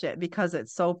finish it because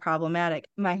it's so problematic.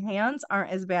 My hands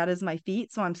aren't as bad as my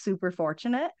feet, so I'm super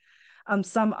fortunate.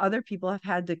 Some other people have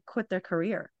had to quit their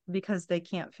career because they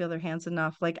can't feel their hands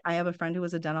enough. Like I have a friend who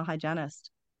was a dental hygienist.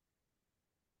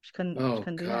 She Oh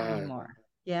couldn't do that God. anymore.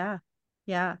 Yeah.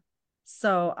 Yeah.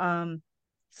 So I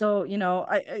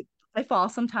fall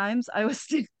sometimes. I was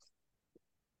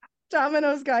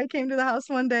Domino's guy came to the house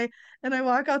one day and I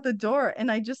walk out the door and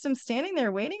I just am standing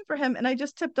there waiting for him and I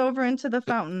just tipped over into the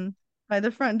fountain by the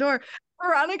front door.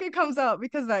 Veronica comes out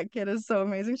because that kid is so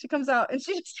amazing. She comes out and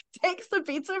she just takes the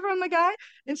pizza from the guy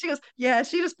and she goes, "Yeah,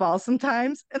 she just falls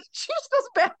sometimes." And she just goes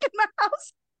back in the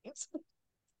house.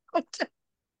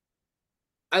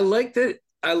 I like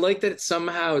that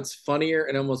somehow it's funnier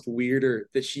and almost weirder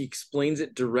that she explains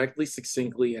it directly,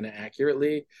 succinctly, and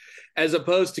accurately, as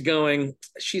opposed to going,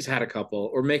 she's had a couple,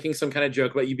 or making some kind of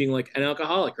joke about you being like an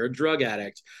alcoholic or a drug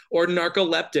addict or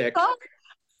narcoleptic. Oh,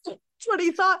 that's what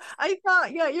he thought. I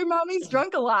thought, yeah, your mommy's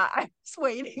drunk a lot. I was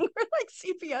waiting for like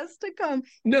CPS to come.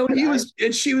 No, And he was,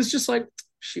 and she was just like,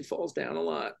 she falls down a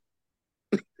lot.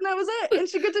 that was it. And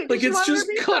she could do Like she it's wanted her just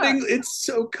pizza. cutting, it's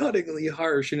so cuttingly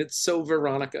harsh and it's so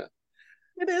Veronica.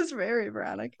 It is very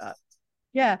Veronica.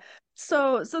 Yeah.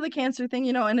 So the cancer thing,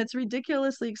 and it's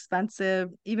ridiculously expensive,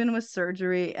 even with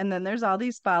surgery. And then there's all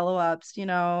these follow-ups,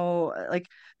 like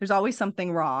there's always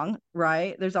something wrong,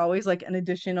 right? There's always like an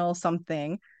additional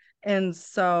something. And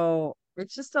so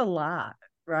it's just a lot,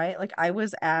 right? Like I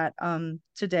was at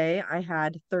today I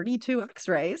had 32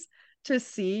 x-rays to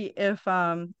see if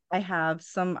I have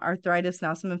some arthritis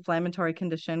now, some inflammatory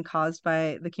condition caused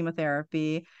by the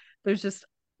chemotherapy. There's just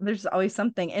there's always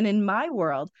something. And in my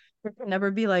world, it can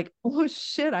never be like, oh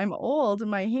shit, I'm old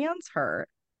and my hands hurt.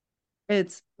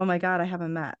 It's, oh my God, I have a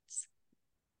Mets.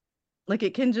 Like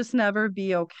it can just never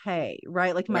be okay,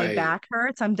 right? Like my Right. back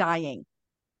hurts, I'm dying.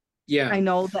 Yeah. I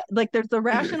know that, like, there's the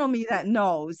rational me that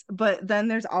knows, but then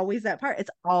there's always that part.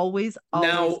 It's always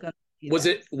Now, gonna be was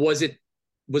there.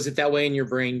 it that way in your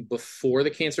brain before the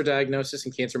cancer diagnosis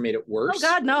and cancer made it Oh worse?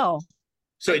 God, no.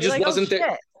 So I'd it be just like, oh wasn't there.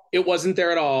 shit. It wasn't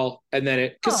there at all. And then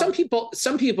it, because Oh,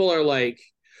 some people are like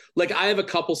I have a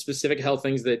couple specific health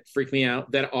things that freak me out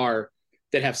that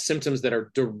have symptoms that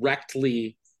are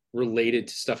directly related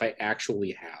to stuff I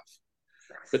actually have.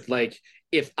 But like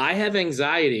if I have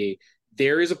anxiety,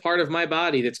 there is a part of my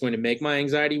body that's going to make my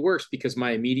anxiety worse because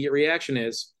my immediate reaction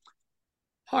is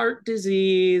heart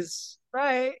disease,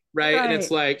 right, right? And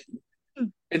it's right. like,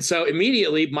 and so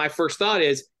immediately my first thought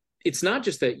is it's not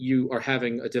just that you are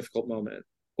having a difficult moment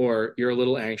or you're a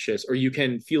little anxious or you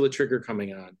can feel a trigger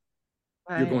coming on.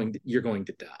 Right. You're going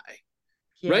to die.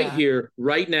 Right Yeah. here,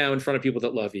 right now in front of people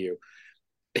that love you.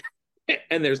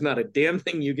 And there's not a damn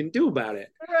thing you can do about it.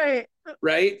 Right.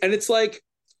 Right? And it's like,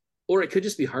 or it could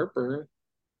just be heartburn.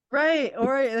 Right.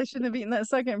 Or I shouldn't have eaten that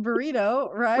second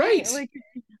burrito, right? Right. Like,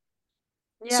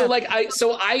 So yeah. like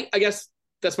I guess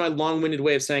that's my long-winded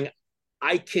way of saying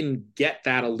I can get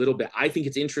that a little bit. I think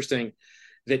it's interesting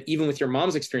that even with your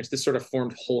mom's experience, this sort of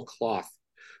formed whole cloth,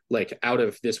 like out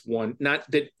of this one. Not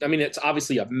that I mean, it's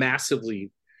obviously a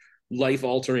massively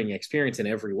life-altering experience in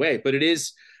every way, but it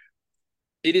is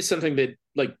something that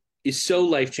like is so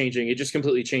life-changing. It just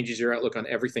completely changes your outlook on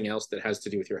everything else that has to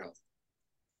do with your health.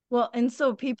 Well, and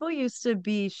so people used to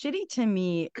be shitty to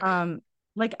me,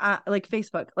 like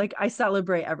Facebook. Like I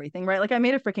celebrate everything, right? Like I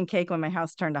made a freaking cake when my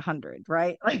house turned 100,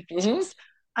 right? Like Mm-hmm. just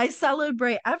I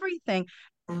celebrate everything.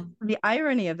 The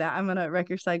irony of that, I'm gonna wreck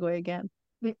your segue again.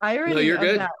 The No, irony you're of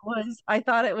good. that was I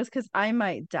thought it was because I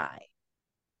might die.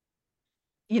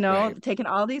 Right. Taking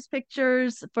all these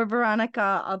pictures for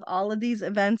Veronica of all of these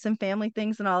events and family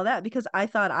things and all that because I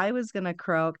thought I was gonna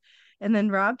croak. And then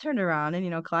Rob turned around and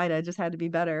Clyda just had to be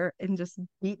better and just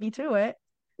beat me to it. And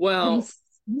Well,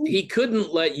 he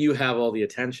couldn't let you have all the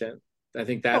attention. I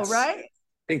think oh, that's right? I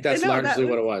think I that's know that largely was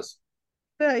what it was.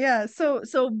 yeah. So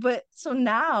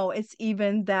now it's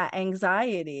even that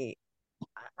anxiety.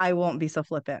 I won't be so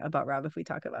flippant about Rob if we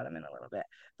talk about him in a little bit.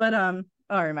 But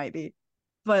or it might be.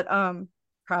 But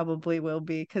probably will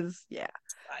be because yeah.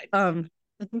 I, Um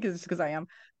I think it's because I am.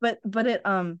 But it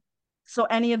so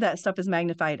any of that stuff is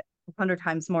magnified 100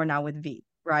 times more now with V,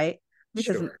 right?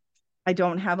 Because sure. I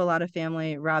don't have a lot of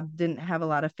family. Rob didn't have a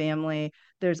lot of family.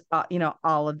 There's,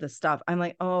 all of this stuff. I'm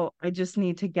like, oh, I just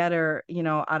need to get her,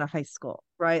 out of high school,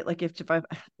 right? Like if I,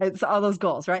 it's all those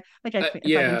goals, right? Like if I can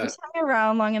Yeah. just hang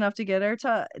around long enough to get her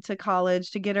to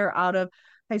college, to get her out of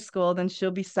high school, then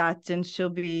she'll be set and she'll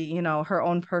be, her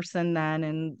own person then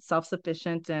and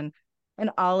self-sufficient and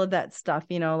all of that stuff,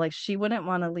 like she wouldn't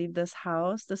want to leave this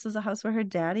house. This is a house where her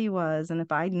daddy was. And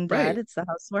if I'm dead, Right. it's the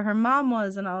house where her mom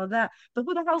was and all of that. But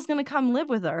who the hell's going to come live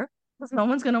with her? Because no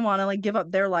one's going to want to like give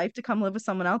up their life to come live with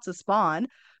someone else's spawn.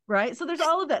 Right. So there's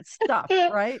all of that stuff.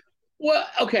 Right. Well,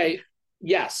 okay.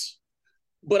 Yes.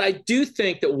 But I do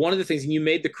think that one of the things, and you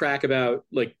made the crack about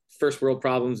like first world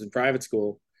problems in private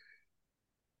school,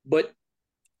 but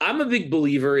I'm a big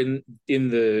believer in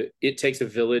the it takes a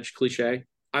village cliche.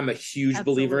 I'm a huge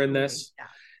believer in Absolutely. this. Yeah.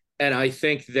 And I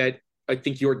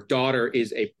think your daughter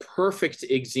is a perfect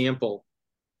example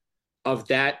of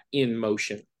that in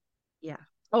motion. Yeah.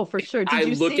 Oh, for sure. I Did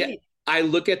you look at see? I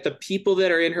look at the people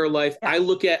that are in her life. Yeah. I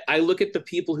look at the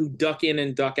people who duck in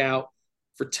and duck out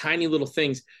for tiny little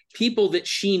things. People that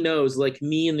she knows, like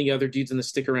me and the other dudes in the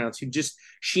stick arounds, who just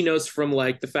she knows from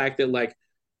like the fact that like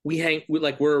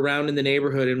we're around in the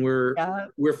neighborhood and Yeah.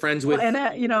 we're friends Well, with and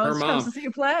her she comes mom. to see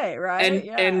you play, right? And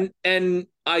Yeah. and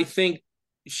I think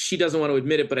she doesn't want to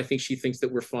admit it, but I think she thinks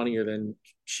that we're funnier than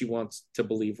she wants to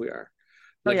believe we are.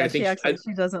 Oh Like yeah, I she think acts like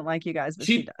she doesn't like you guys, but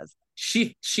she she does.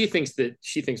 she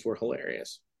thinks we're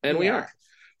hilarious, and we Yeah.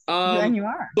 are. And Um, you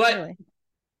are, but really.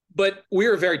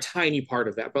 we're a very tiny part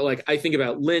of that. But like I think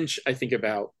about Lynch,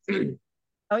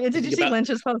 Oh yeah, I did you think see about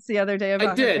Lynch's post the other day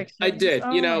about her I pictures? did. You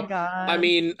Oh my know, God. I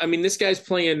mean, this guy's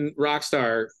playing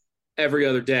Rockstar every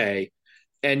other day,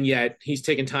 and yet he's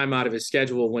taking time out of his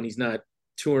schedule when he's not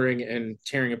touring and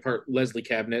tearing apart Leslie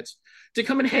cabinets to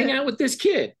come and hang out with this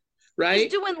kid, He's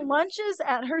right? doing lunches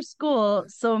at her school,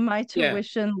 so my Yeah,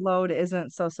 tuition load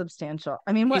isn't so substantial.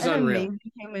 I mean, what he's an unreal.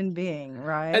 amazing human being, And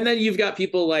right? then you've got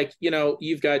people like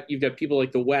you've got people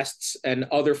like the Wests and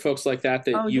other folks like that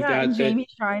that Oh you've yeah, and got that Jamie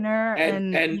Schreiner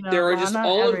and and there are just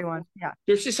Lana, everyone. Yeah.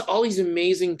 there's just all these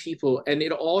amazing people, and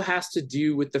it all has to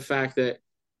do with the fact that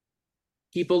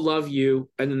people love you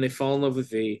and then they fall in love with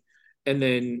thee, and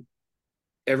then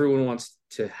everyone wants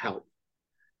to help.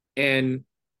 And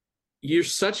you're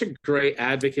such a great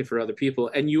advocate for other people,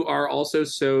 and you are also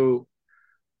so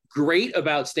great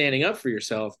about standing up for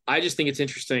yourself. I just think it's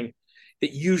interesting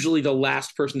that usually the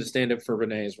last person to stand up for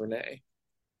Renee is Renee.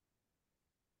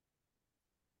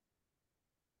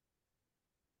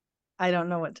 I don't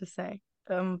know what to say.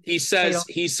 I don't.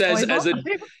 Oh, I don't.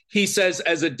 He says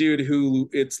as a dude who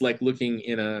it's like looking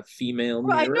in a female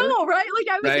Well, I mirror, know, right? Like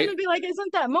I was right? gonna be like,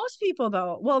 isn't that most people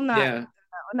though? Well, not. Yeah.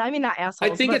 I mean, not I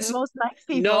assholes, think but it's most nice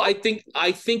no, people.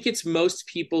 I think it's most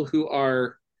people who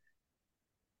are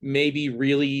maybe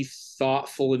really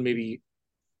thoughtful and maybe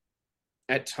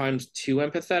at times too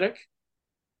empathetic,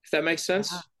 if that makes Yeah,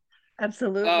 sense.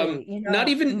 absolutely. Not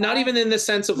My even in the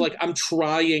sense of like I'm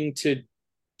trying to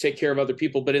take care of other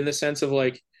people, but in the sense of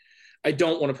like I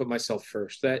don't want to put myself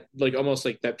first. That like almost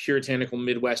like that puritanical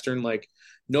Midwestern, like,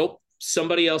 nope,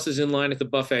 somebody else is in line at the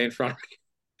buffet in front of me.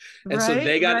 And so right,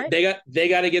 right. they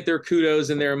got to get their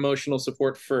kudos and their emotional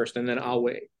support first, and then I'll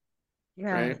wait.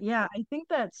 Yeah, Right. yeah, I think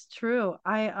that's true.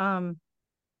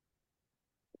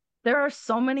 There are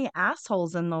so many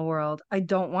assholes in the world. I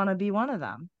don't want to be one of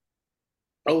them,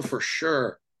 Oh, for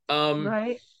sure. Um,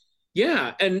 right?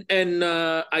 yeah, and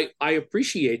I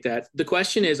appreciate that. The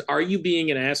question is, are you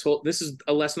being an asshole? This is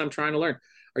a lesson I'm trying to learn.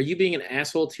 Are you being an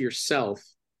asshole to yourself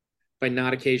by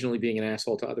not occasionally being an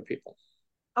asshole to other people?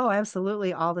 Oh,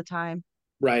 absolutely, all the time.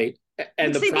 Right.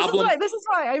 And Like, the see, problem, this is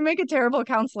why I make a terrible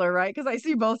counselor, right? Because I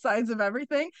see both sides of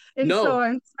everything. And so no,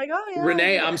 I'm just like, oh yeah, I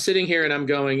Renee, get I'm it. sitting here and I'm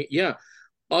going, yeah,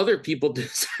 other people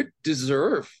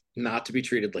deserve not to be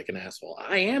treated like an asshole.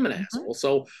 I am an Mhm. asshole,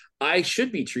 so I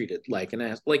should be treated like an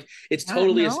ass. Like Yeah, it's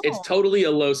no. totally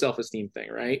a low self esteem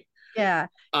thing, right? Yeah.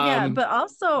 Yeah. Um, But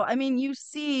also, I mean, you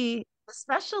see,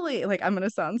 especially like I'm gonna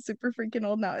sound super freaking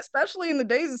old now, especially in the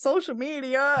days of social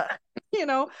media, you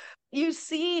know, you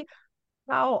see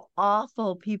how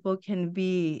awful people can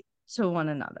be to one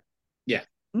another. yeah.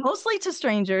 Mostly to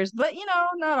strangers, but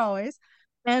not always.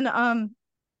 And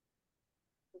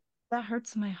that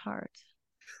hurts my heart.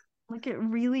 Like it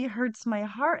really hurts my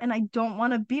heart. And I don't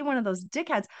want to be one of those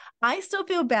dickheads. I still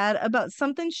feel bad about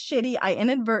something shitty I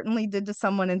inadvertently did to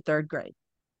someone in third grade.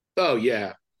 Oh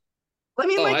yeah, I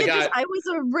mean, Oh, like I it just, got I was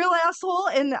a real asshole,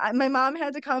 and my mom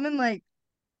had to come and like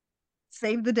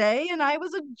save the day, and I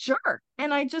was a jerk,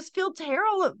 and I just feel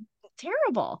terrible,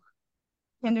 terrible.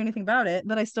 Can't do anything about it,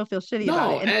 but I still feel shitty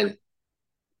about it. no, And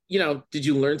and did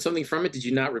you learn something from it? Did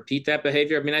you not repeat that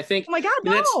behavior? I mean, oh my God,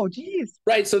 that's no, jeez.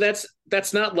 right. So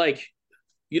that's not like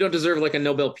you don't deserve like a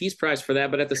Nobel Peace Prize for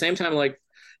that, but at the same time, like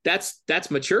that's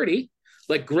maturity.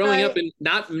 Like growing up Right, and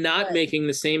not right. making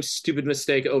the same stupid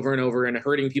mistake over and over and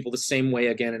hurting people the same way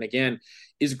again and again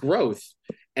is growth.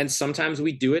 And sometimes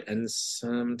we do it and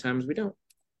sometimes we don't.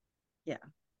 Yeah,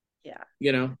 yeah.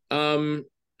 You know.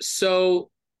 So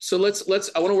let's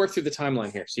I want to work through the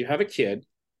timeline here. So you have a kid.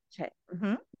 Okay.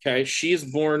 Mm-hmm. Okay. She is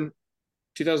born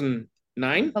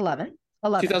 2009, 11.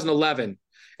 11. 2011,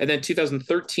 and then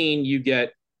 2013 you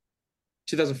get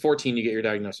 2014 you get your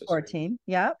diagnosis. 14.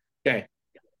 Yep. Okay.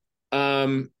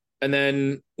 And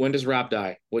then when does Rob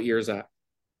die? What year is that?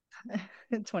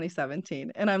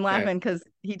 2017. And I'm Okay. laughing because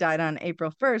he died on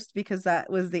April 1st because that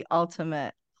was the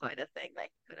ultimate kind of thing that he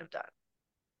could have done.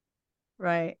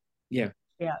 Right. Yeah.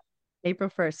 Yeah. April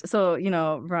 1st. So,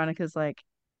 Veronica's like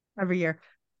every year,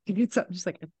 he gets up just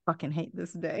like, I fucking hate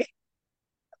this day.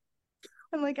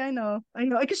 I'm like, I know.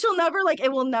 Because she'll never like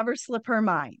it will never slip her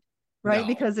mind. Right. No.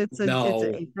 Because it's a No.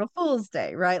 April Fool's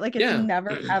Day, right? Like it's Yeah.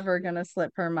 never ever gonna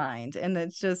slip her mind. And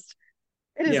it's just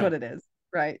it is Yeah. what it is.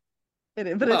 Right. It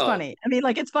is, but it's Well. funny. I mean,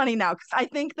 like it's funny now because I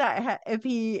think that if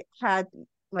he had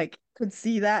like could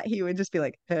see that, he would just be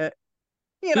like, you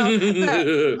know,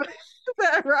 that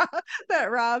that Rob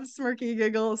that Rob smirky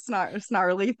giggle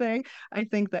snarly thing. I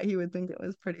think that he would think it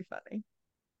was pretty funny.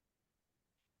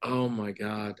 Oh my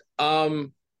God.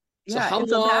 So Yeah, and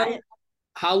so that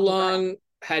how oh god. long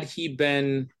had he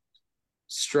been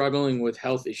struggling with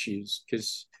health issues?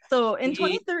 Because So in he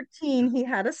 2013, he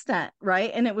had a stent, right?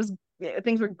 And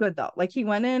things were good though. Like he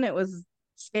went in, it was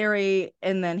scary,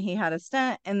 and then he had a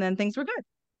stent, and then things were good.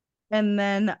 And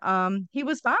then he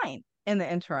was fine in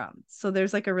the interim. So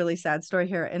there's like a really sad story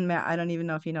here. And Matt, I don't even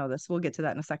know if you know this. We'll get to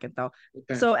that in a second though.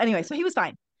 okay. So anyway, so he was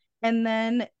fine. And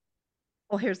then,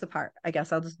 well, here's the part. I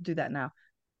guess I'll just do that now.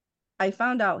 I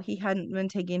found out he hadn't been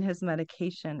taking his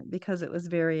medication because it was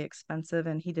very expensive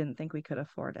and he didn't think we could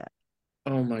afford it.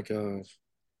 Oh my God.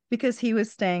 Because he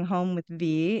was staying home with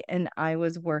V and I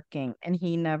was working, and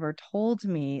he never told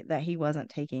me that he wasn't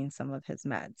taking some of his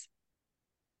meds.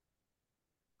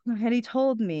 Had he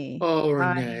told me, Oh,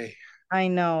 I Renee. I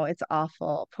know it's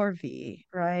awful. Poor V,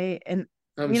 right? And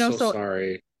I'm so so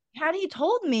sorry. had he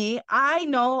told me, I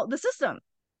know the system,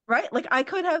 right? Like I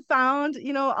could have found,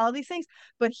 all these things,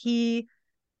 but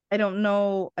I don't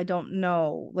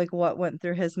know like what went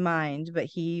through his mind, but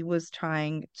he was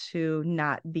trying to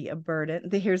not be a burden.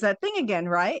 Here's that thing again,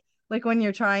 right? Like when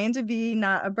you're trying to be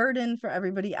not a burden for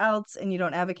everybody else and you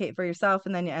don't advocate for yourself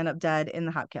and then you end up dead in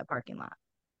the Hopcat parking lot,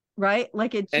 right?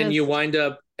 Like it And just you wind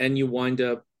up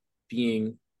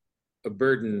being a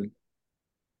burden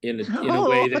in a oh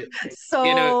way that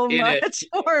so much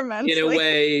more in a mentally.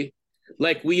 way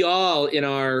like we all in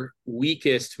our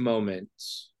weakest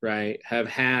moments, right, have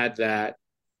had that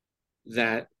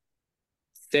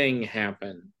thing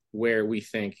happen where we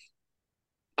think,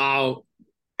 oh,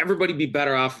 everybody be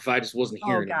better off if I just wasn't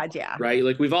here Oh anymore, God, yeah. right?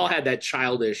 Like we've all Yeah. had that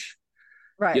childish,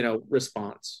 Right.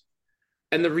 response.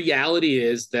 And the reality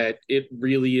is that it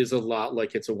really is a lot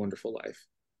like It's a Wonderful Life.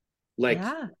 Like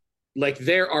Yeah.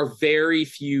 there are very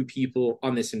few people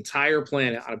on this entire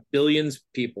planet out of billions of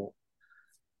people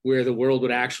where the world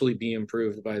would actually be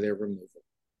improved by their removal.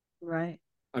 Right.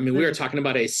 I mean, we There's are just talking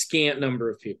about a scant number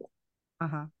of people.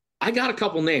 uh-huh. I got a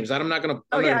couple names. Oh I'm not yeah, gonna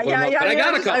put them yeah, up, yeah. but I I mean, got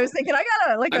a I was couple. thinking I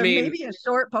got a like I a mean, maybe a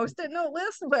short post-it note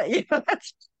list, but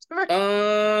that's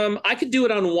I could do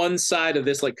it on one side of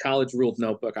this like college ruled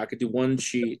notebook. I could do one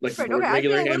sheet, like right. Okay, I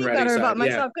regular feel a little handwriting better side. about Yeah,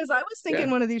 myself because I was thinking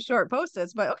yeah. one of these short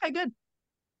post-its, but okay, good.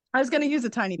 I was gonna use a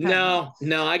tiny pen though.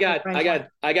 No, My friend one.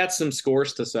 I got some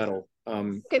scores to settle.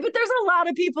 Okay, but there's a lot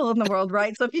of people in the world,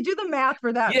 right? So if you do the math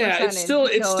for that Yeah, percentage, you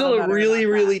it's feel a still little a better about really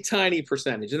that. really tiny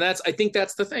percentage, and I think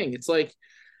that's the thing. It's like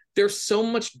there's so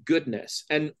much goodness,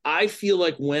 and I feel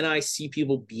like when I see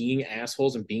people being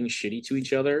assholes and being shitty to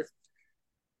each other,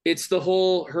 it's the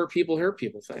whole hurt people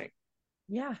thing,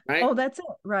 Yeah. right? Oh, that's it,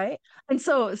 right? And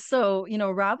so,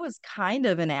 Rob was kind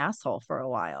of an asshole for a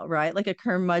while, right? Like a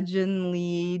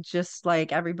curmudgeonly, just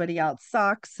like everybody else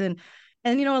sucks. And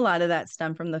a lot of that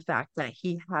stemmed from the fact that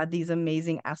he had these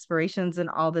amazing aspirations and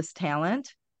all this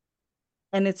talent.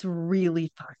 And it's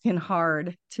really fucking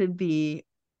hard to be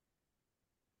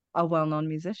a well-known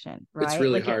musician, It's right?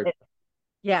 really Like hard.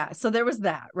 yeah. So there was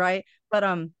that, right? But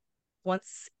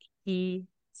once he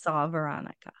saw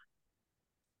Veronica,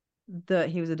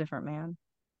 he was a different man.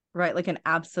 right? Like an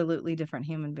absolutely different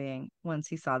human being once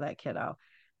he saw that kiddo.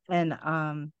 And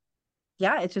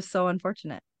yeah, it's just so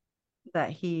unfortunate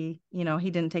that he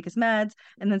didn't take his meds.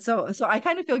 And then so I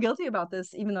kind of feel guilty about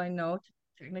this, even though I know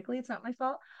technically it's not my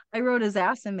fault. I wrote his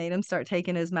ass and made him start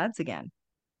taking his meds again.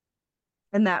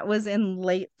 And that was in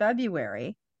late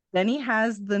February. Then he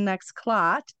has the next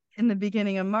clot in the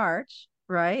beginning of March,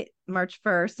 right? March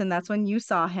 1st. And that's when you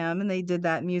saw him and they did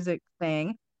that music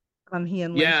thing. He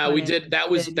and Lynch Yeah, went we in did. and did, That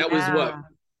was what, yeah.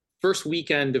 first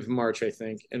weekend of March, I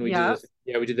think, and we did Yep. it.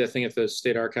 Yeah, we did that thing at the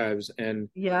state archives, and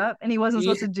Yep. And he wasn't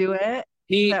supposed he to do it.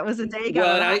 he That was the day he got well,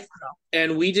 out and of the I hospital.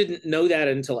 and we didn't know that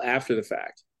until after the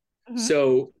fact. Hmm.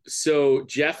 So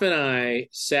Jeff and I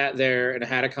sat there and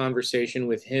had a conversation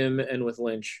with him and with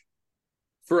Lynch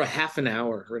for a half an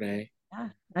hour, Renee. Yeah.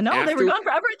 I know they were After gone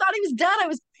forever. I thought he was dead. I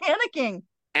was panicking.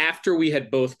 after we had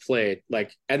both played,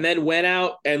 like, and then went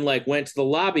out and like went to the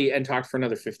lobby and talked for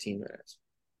another 15 minutes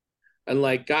and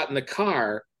like got in the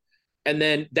car. And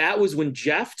then that was when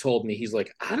Jeff told me, he's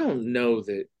like, I don't know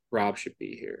that Rob should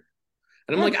be here.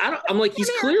 And I'm And like, I don't, I'm like, he's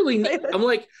here, clearly, say this. I'm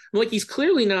like, he's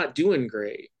clearly not doing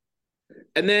great.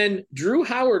 And then Drew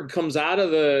Howard comes out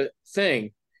of the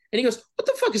thing and he goes, what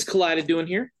the fuck is Collided doing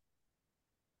here?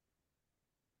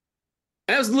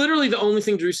 And that was literally the only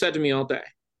thing Drew said to me all day.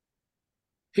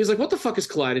 He was like, what the fuck is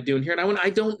Collided doing here? And I went, I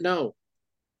don't know.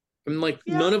 I'm like,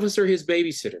 Yeah. none of us are his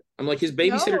babysitter. I'm like, his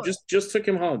babysitter No. just took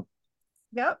him home.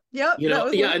 Yep. Yep. You That know,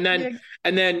 was yeah, literally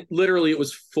and then literally it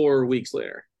was 4 weeks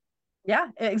later. yeah,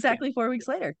 Yeah, exactly 4 weeks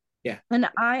later. yeah, And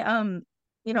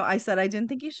I said I didn't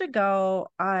think you should go.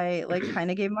 I like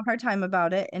kind of gave him a hard time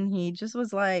about it, and he just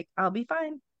was like, I'll be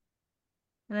fine.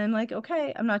 And I'm like,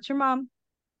 okay, I'm not your mom.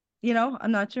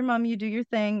 I'm not your mom. You do your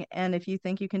thing. And if you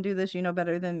think you can do this, you know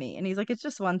better than me. And he's like, it's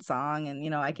just one song,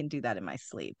 and I can do that in my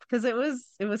sleep because it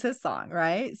was his song,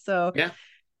 right? So, yeah,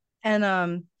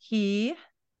 and he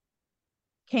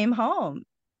came home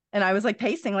and I was like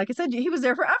pacing, like I said, he was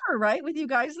there forever, right? With you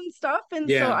guys and stuff. And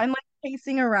so yeah. I'm like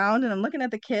pacing around and I'm looking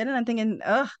at the kid and I'm thinking,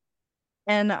 ugh.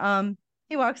 And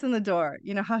he walks in the door.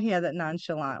 You know how he had that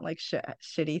nonchalant, like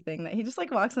shitty thing that he just like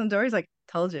walks in the door. He's like,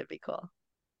 told you it'd be cool.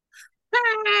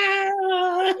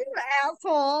 You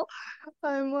asshole.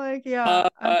 I'm like, yeah.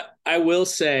 I will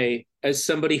say, as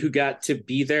somebody who got to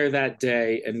be there that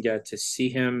day and get to see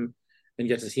him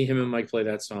and Mike play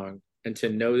that song, and to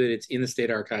know that it's in the state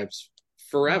archives Oh,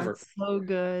 forever, it's so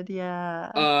good.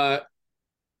 Yeah. uh,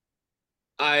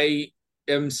 I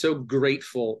am so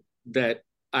grateful that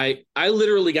I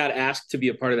literally got asked to be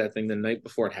a part of that thing the night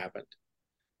before it happened.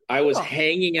 I was Cool.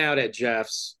 hanging out at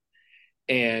Jeff's,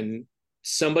 and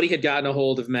somebody had gotten a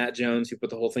hold of Matt Jones, who put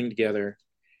the whole thing together,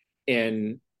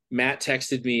 and Matt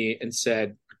texted me and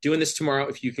said, "We're doing this tomorrow.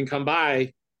 If you can come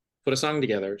by, put a song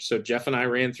together." So Jeff and I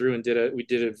ran through and we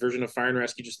did a version of Fire and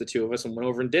Rescue, just the two of us, and went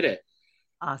over and did it.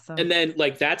 Awesome. And then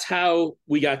like that's how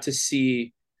we got to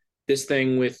see this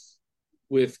thing with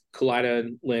Kalida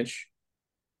and Lynch.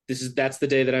 That's the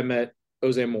day that I met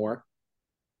Jose Moore. Cool.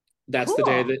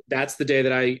 That's the day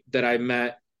that I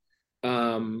met.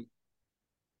 Um,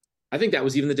 I think that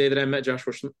was even the day that I met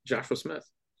Joshua Smith.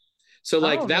 So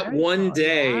like Oh, that very one cool.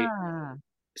 day, Yeah.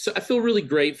 so I feel really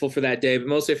grateful for that day, but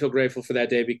mostly I feel grateful for that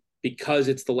day because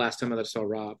it's the last time that I saw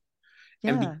Rob,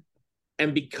 and Yeah.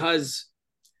 and because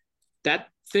that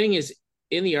thing is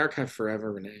in the archive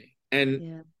forever, Renee, and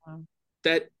Yeah.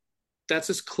 that that's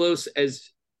as close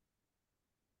as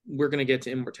we're gonna get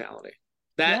to immortality.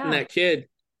 That and Yeah. that kid,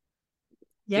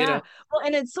 you Yeah. know. Well,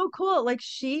 and it's so cool. Like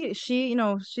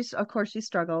she's of course she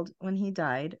struggled when he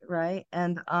died, right?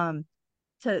 And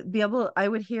to be able I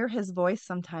would hear his voice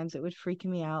sometimes, it would freak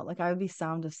me out. Like I would be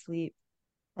sound asleep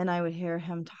and I would hear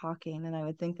him talking and I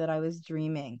would think that I was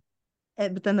dreaming.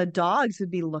 But then the dogs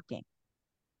would be looking.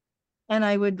 And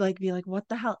I would like be like, what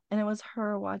the hell? And it was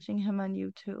her watching him on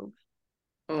YouTube.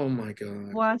 Oh my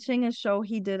god. Watching a show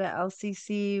he did at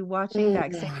LCC, watching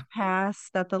that same Oh, pass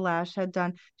that the Lash had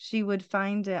done, she would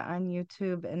find it on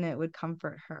YouTube and it would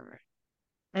comfort her.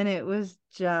 And it was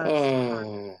just oh,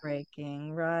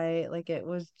 heartbreaking, right? Like it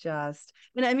was just,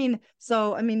 and I mean,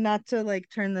 not to like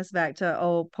turn this back to,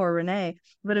 oh, poor Renee,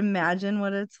 but imagine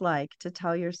what it's like to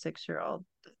tell your 6-year-old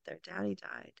that their daddy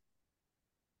died,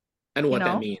 and you what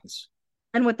that know? means.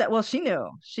 And with that, well, she knew.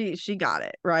 She got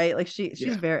it, right? Like she's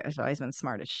Yeah. she's always been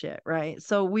smart as shit, right?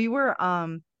 So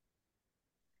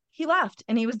he left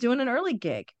and he was doing an early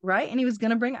gig, right? And he was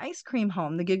gonna bring ice cream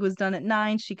home. The gig was done at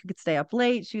 9. She could stay up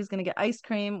late. She was gonna get ice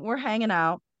cream. We're hanging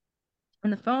out,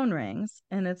 and the phone rings,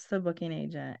 and it's the booking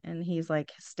agent, and he's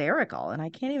like hysterical, and I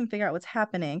can't even figure out what's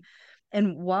happening.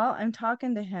 And while I'm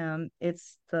talking to him,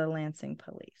 it's the Lansing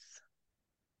police.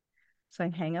 So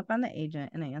I hang up on the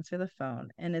agent and I answer the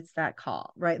phone, and it's that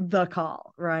call, right? The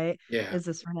call, right? Yeah. Is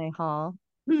this Renee Hall?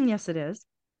 Yes, it is.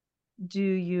 Do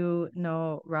you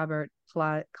know Robert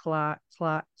Flajda?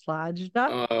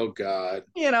 Oh God.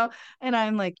 You know, and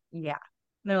I'm like, yeah.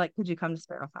 And they're like, could you come to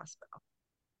Sparrow Hospital?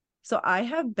 So I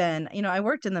have been, I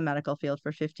worked in the medical field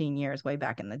for 15 years way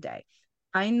back in the day.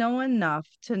 I know enough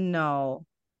to know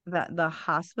that the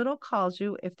hospital calls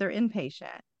you if they're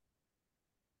inpatient,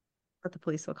 but the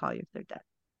police will call you if they're dead.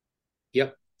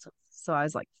 Yep. So I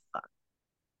was like, fuck.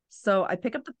 So I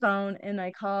pick up the phone and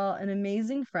I call an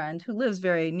amazing friend who lives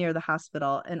very near the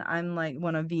hospital. And I'm like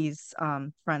one of these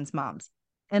friends' moms.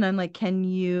 And I'm like, can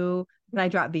I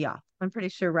drop V off? I'm pretty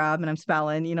sure Rob, and I'm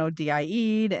spelling,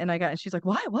 DIE'd. And she's like,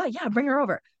 why? What? Yeah, bring her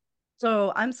over.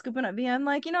 So I'm scooping up V. I'm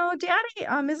like,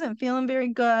 Daddy isn't feeling very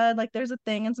good. Like there's a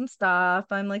thing and some stuff.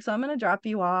 I'm like, so I'm gonna drop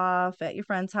you off at your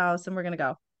friend's house and we're gonna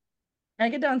go. And I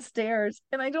get downstairs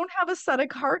and I don't have a set of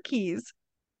car keys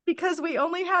because we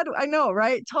only had, I know,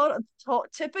 right?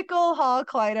 Typical Hall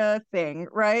Clyda thing,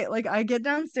 right? Like I get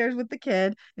downstairs with the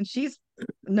kid and she's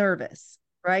nervous,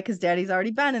 right? Because daddy's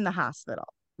already been in the hospital,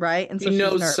 right? And He so she's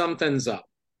knows nervous. something's up.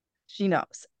 She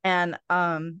knows. And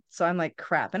so I'm like,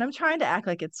 crap. And I'm trying to act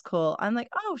like it's cool. I'm like,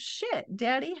 oh shit,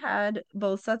 daddy had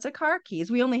both sets of car keys.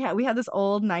 We had this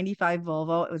old 95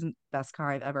 Volvo. It was the best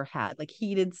car I've ever had. Like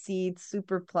heated seats,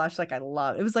 super plush. Like I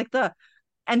love it. It was like the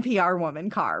NPR woman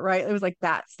car, right? It was like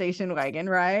that station wagon,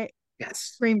 right?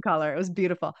 Yes. Cream color. It was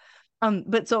beautiful.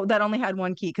 But so that only had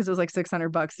one key because it was like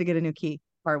 $600 to get a new key.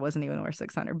 Car wasn't even worth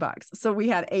 $600. So we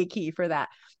had a key for that.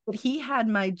 But he had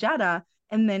my Jetta,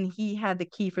 and then he had the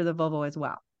key for the Volvo as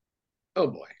well. Oh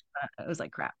boy. It was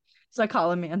like crap. So I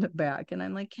call Amanda back and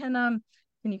I'm like, can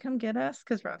you come get us?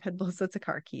 Because Rob had both sets of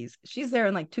car keys. She's there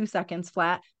in like 2 seconds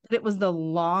flat. But it was the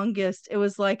longest. It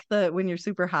was like the when you're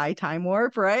super high time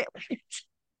warp, right?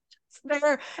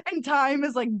 There and time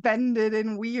is like bended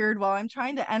and weird while I'm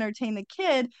trying to entertain the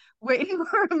kid, waiting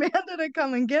for Amanda to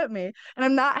come and get me. And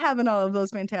I'm not having all of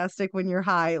those fantastic when you're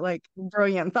high, like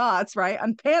brilliant thoughts, right?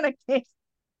 I'm panicking.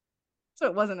 So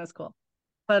it wasn't as cool.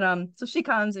 But so she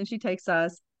comes and she takes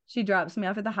us, she drops me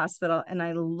off at the hospital, and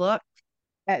I look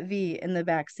at V in the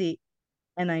back seat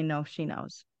and I know she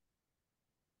knows.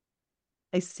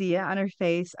 I see it on her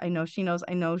face. I know she knows.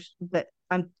 I know that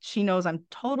she knows I'm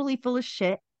totally full of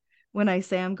shit when I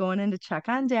say I'm going in to check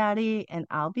on daddy and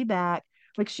I'll be back.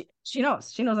 Like she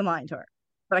knows. She knows I'm lying to her.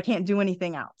 But I can't do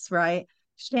anything else, right?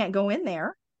 She can't go in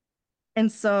there. And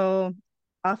so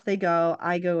off they go.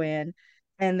 I go in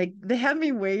and they have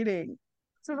me waiting.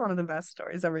 This is one of the best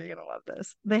stories ever. You're gonna love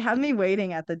this. They have me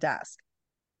waiting at the desk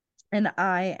and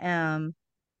I am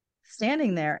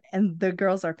standing there and the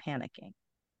girls are panicking,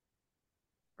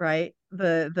 right?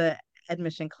 The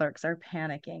admission clerks are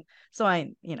panicking. So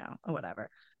whatever.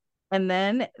 And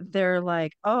then they're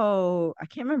like, oh, I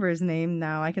can't remember his name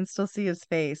now. I can still see his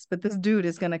face, but this dude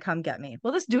is going to come get me.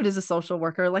 Well, this dude is a social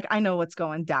worker. Like, I know what's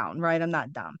going down, right? I'm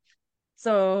not dumb.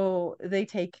 So they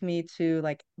take me to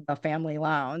like the family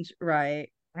lounge, right?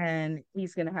 And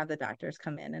he's going to have the doctors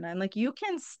come in. And I'm like, you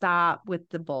can stop with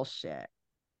the bullshit.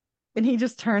 And he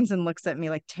just turns and looks at me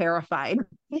like terrified.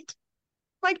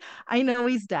 Like, I know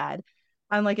he's dead.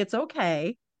 I'm like, it's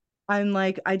okay. I'm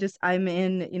like, I'm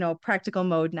in, practical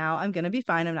mode now. I'm going to be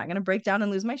fine. I'm not going to break down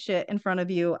and lose my shit in front of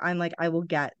you. I'm like, I will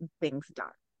get things done.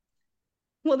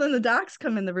 Well, then the docs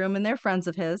come in the room and they're friends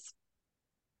of his.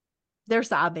 They're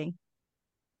sobbing.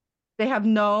 They have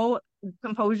no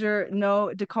composure,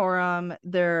 no decorum.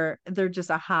 They're just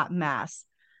a hot mess.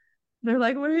 They're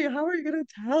like, how are you going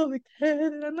to tell the kid?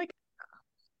 And I'm like,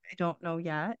 I don't know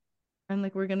yet. I'm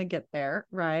like, we're gonna get there,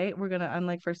 right? I'm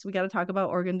like, first we got to talk about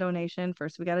organ donation.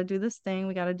 First, we got to do this thing.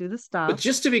 We got to do the But stuff.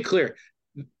 just to be clear,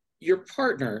 your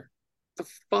partner, the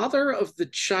father of the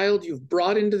child you've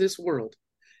brought into this world,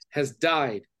 has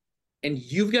died, and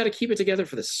you've got to keep it together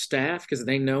for the staff because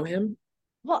they know him.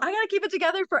 Well, I got to keep it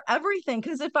together for everything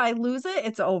because if I lose it,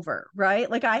 it's over,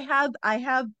 right? Like I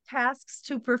have tasks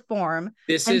to perform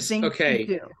This and is things to okay.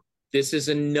 do. This is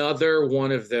another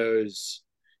one of those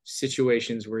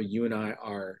situations where you and I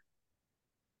are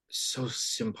so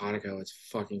simpatico. It's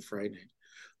fucking frightening.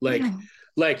 Like, Yeah.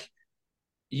 like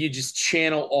you just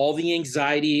channel all the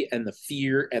anxiety and the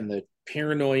fear and the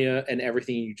paranoia and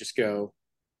everything. You just go,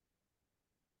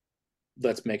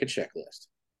 let's make a checklist.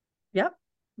 Yep.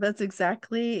 That's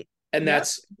exactly. And Yep.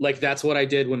 that's what I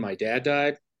did when my dad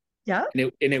died. Yep.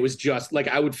 And it was just like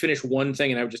I would finish one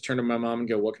thing and I would just turn to my mom and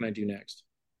go, what can I do next?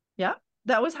 Yep.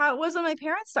 That was how it was when my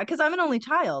parents died because I'm an only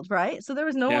child, right? So there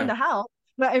was no one Yeah. to help.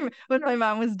 But when my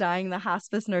mom was dying, the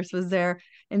hospice nurse was there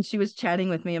and she was chatting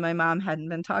with me, and my mom hadn't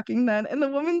been talking then. And the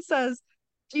woman says,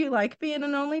 do you like being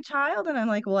an only child? And I'm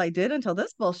like, well, I did until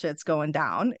this bullshit's going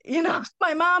down.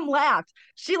 My mom laughed.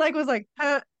 She like was like,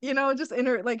 just in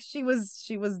her, like she was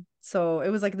so it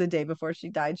was like the day before she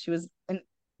died. She was in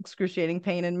excruciating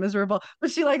pain and miserable, but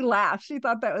she like laughed. She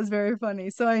thought that was very funny.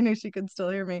 So I knew she could still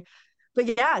hear me.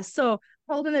 But yeah, so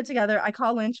holding it together, I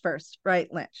call Lynch first, right?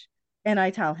 Lynch. And I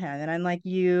tell him, and I'm like,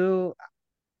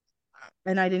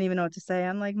 and I didn't even know what to say.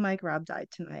 I'm like, Mike, Rob died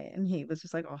tonight. And he was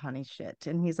just like, oh, honey, shit.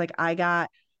 And he's like, I'm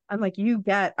like, you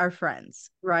get our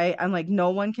friends, right? I'm like, no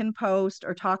one can post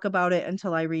or talk about it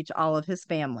until I reach all of his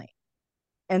family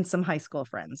and some high school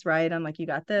friends, right? I'm like, you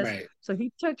got this. Right. So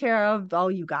he took care of all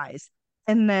you guys.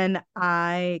 And then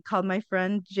I called my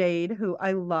friend Jade, who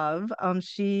I love.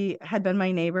 She had been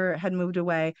my neighbor, had moved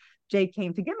away. Jade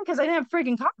came to get me because I didn't have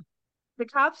friggin' car. The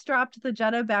cops dropped the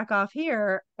Jetta back off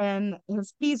here, and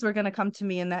his keys were going to come to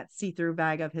me in that see-through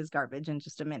bag of his garbage in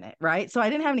just a minute, right? So I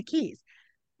didn't have any keys,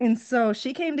 and so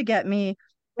she came to get me,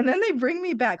 and then they bring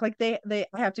me back. Like they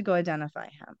I have to go identify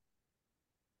him,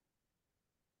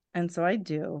 and so I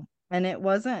do, and it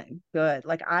wasn't good.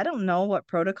 Like I don't know what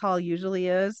protocol usually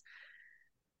is,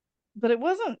 but it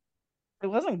wasn't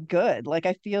good. Like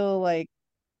I feel like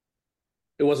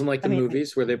It wasn't like I the mean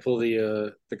movies where they pull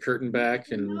the curtain back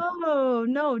and no,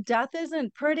 no, death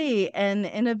isn't pretty and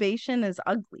innovation is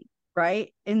ugly,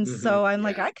 right? And so I'm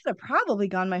like, yeah. I could have probably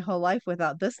gone my whole life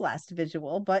without this last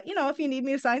visual, but if you need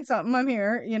me to sign something, I'm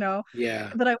here.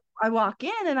 Yeah. But I walk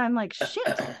in and I'm like,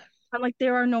 shit. I'm like,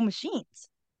 there are no machines.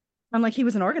 I'm like, he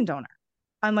was an organ donor.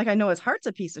 I'm like, I know his heart's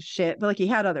a piece of shit, but like he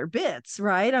had other bits,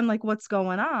 right? I'm like, what's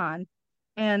going on?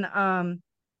 And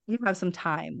you have some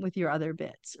time with your other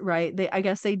bits, right? I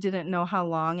guess they didn't know how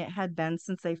long it had been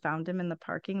since they found him in the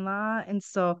parking lot. And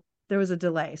so there was a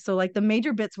delay. So like the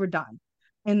major bits were done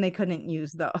and they couldn't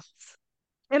use those.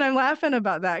 And I'm laughing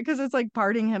about that because it's like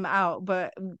parting him out,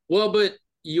 but Well, but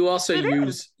you also it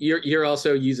is. you're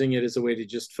also using it as a way to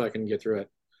just fucking get through it.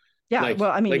 Yeah. Like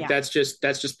Well, I mean, like yeah. that's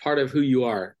just part of who you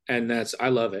are, and that's I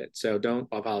love it. So don't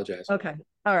apologize. Okay.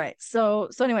 All right. So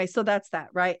anyway, so that's that,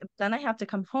 right? Then I have to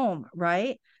come home,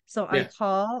 right? So I Yeah.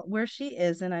 call where she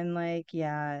is and I'm like,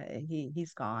 yeah,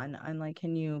 he's gone. I'm like,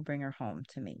 can you bring her home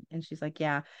to me? And she's like,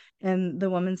 yeah. And the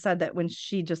woman said that when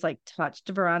she just like touched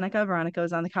Veronica, Veronica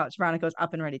was on the couch. Veronica was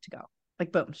up and ready to go.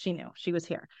 Like boom, she knew she was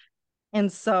here.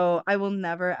 And so I will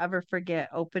never ever forget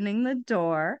opening the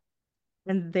door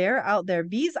and they're out there.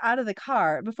 B's out of the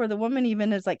car before the woman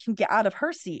even is like can get out of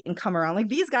her seat and come around. Like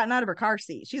B's gotten out of her car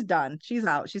seat. She's done. She's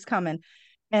out. She's coming.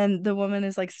 And the woman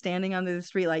is like standing under the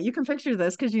street light. You can picture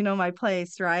this because you know my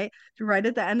place, right? Right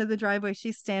at the end of the driveway,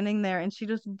 she's standing there and she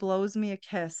just blows me a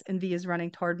kiss. And V is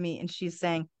running toward me and she's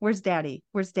saying, where's daddy?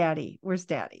 Where's daddy? Where's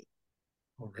daddy?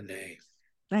 Oh, Renee.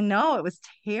 I know it was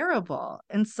terrible.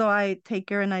 And so I take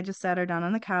her and I just sat her down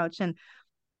on the couch and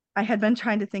I had been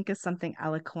trying to think of something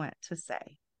eloquent to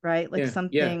say, right? Like Yeah. Yeah.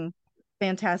 something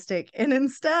fantastic. And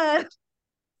instead,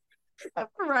 I'm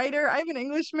a writer, I'm an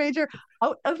English major.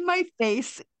 Out of my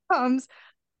face comes,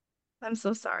 I'm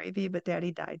so sorry, V, but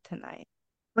daddy died tonight.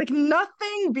 Like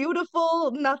nothing beautiful,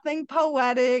 nothing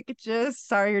poetic, just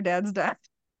sorry your dad's dead.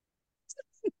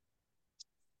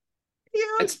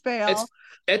 Huge It's fail.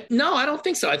 it's no, I don't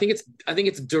think so. I think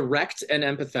it's direct and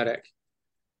empathetic.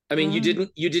 I mean, you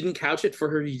Mm, didn't couch it for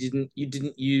her. You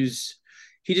didn't use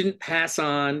he didn't pass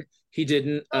on. He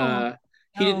didn't no,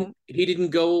 he didn't no. he didn't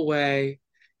go away.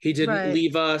 He didn't Right.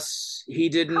 leave us. He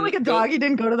Like didn't a go dog, he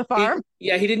didn't go to the farm. he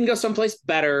didn't go someplace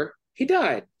better. He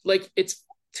died. Like it's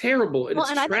terrible and Well,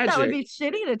 it's and I think that would tragic. be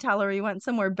shitty to tell her he went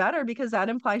somewhere better because that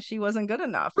implies she wasn't good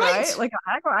enough, right? Right. Like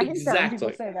I hate that when people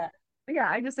Exactly. say that. But yeah,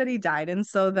 I just said he died. And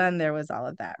so then there was all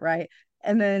of that, right?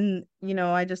 And then,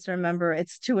 I just remember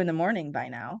it's 2 a.m. by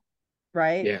now,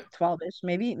 right? Yeah. 12-ish,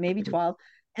 maybe 12.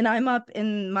 And I'm up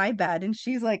in my bed and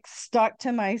she's like stuck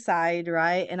to my side,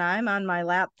 right? And I'm on my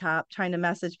laptop trying to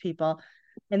message people.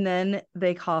 And then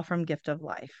they call from Gift of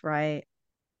Life, right?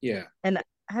 Yeah. And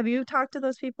have you talked to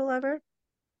those people ever?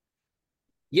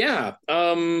 Yeah.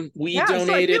 We Yeah, so I feel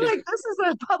donated like this is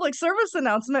a public service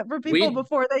announcement for people we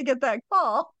before they get that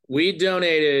call. we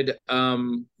donated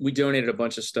a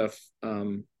bunch of stuff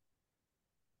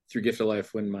through Gift of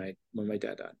Life when my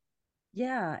dad died.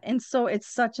 Yeah, and so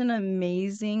it's such an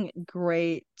amazing,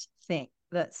 great thing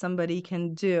that somebody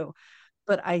can do.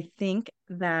 But I think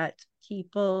that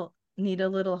people need a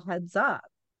little heads up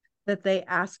that they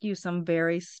ask you some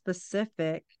very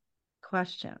specific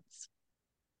questions,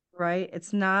 right?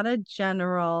 It's not a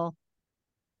general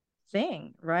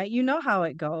thing, right? You know how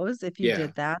it goes. If you Yeah.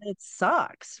 did that, it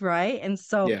sucks, right? And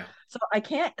so Yeah. so I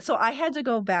can't, so I had to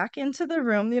go back into the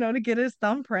room, to get his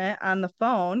thumbprint on the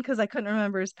phone because I couldn't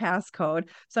remember his passcode.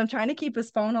 So I'm trying to keep his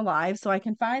phone alive so I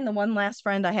can find the one last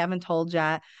friend I haven't told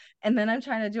yet. And then I'm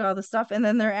trying to do all the stuff. And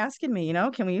then they're asking me,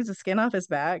 can we use the skin off his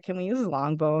back? Can we use his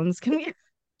long bones? Can we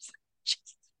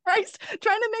Jesus Christ,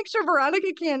 trying to make sure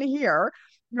Veronica can't hear,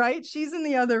 right? She's in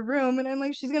the other room, and I'm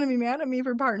like, she's gonna be mad at me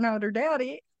for parting out her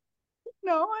daddy.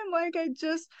 No, I'm like,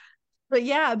 but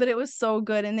yeah, but it was so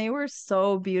good, and they were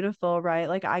so beautiful, right?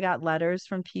 Like I got letters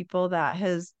from people that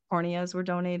his corneas were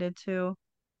donated to.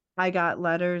 I got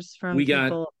letters from We got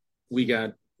people. we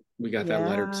got we got that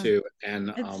letter Yeah, too.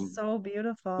 And it's so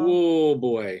beautiful. oh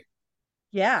boy.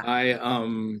 Yeah, I it's a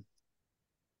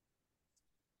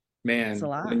man,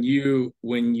 lot.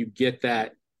 when you get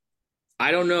that,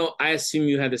 I don't know, I assume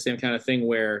you had the same kind of thing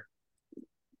where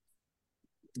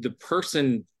the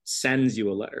person sends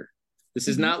you a letter. This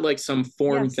is Mhm. not like some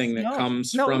form Yes, thing that no,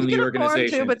 comes no, from you the get a form too,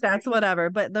 organization. but that's whatever.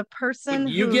 But the But person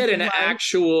whose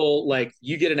life,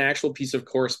 you get an actual piece of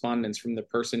correspondence from the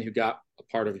person who got a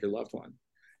part of your loved one.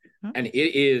 hmm? And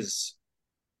it is,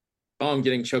 oh, I'm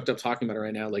getting choked up talking about it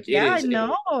right now. Like Yeah, I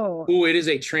know. it is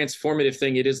a transformative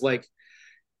thing. It is like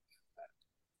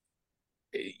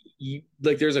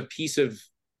like there's a piece of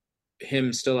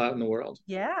him still out in the world.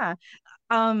 Yeah.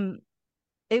 Um,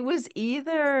 it was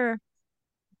either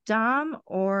Dom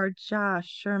or Josh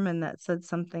Sherman that said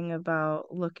something about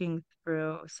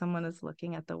someone is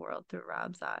looking at the world through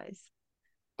Rob's eyes.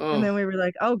 And then Oh, we were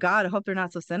like, oh God, I hope they're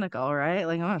not so cynical, right?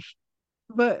 Like, oh.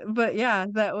 But yeah,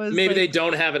 that was maybe they like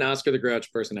don't have an Oscar the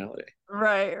Grouch personality.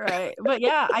 right, right. But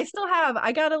yeah,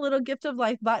 I got a little gift of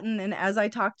life button, and as I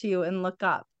talk to you and look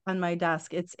up on my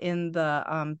desk, it's in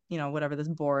the whatever this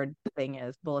board thing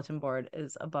is, bulletin board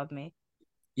is above me.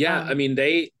 Yeah, I Um, mean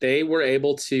they were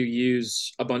able to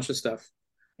use a bunch of stuff.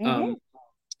 mhm. Um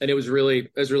and it was really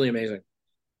amazing.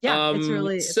 Yeah, it's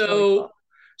really cool.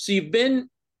 So you've been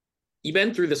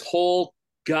through this whole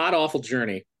god awful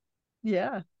journey,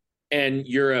 Yeah. and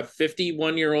you're a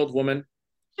 51-year-old woman,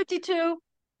 52.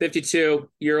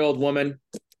 52-year-old woman.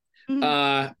 Mhm.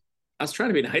 I was trying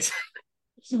to be nice.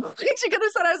 She could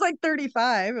have said I was like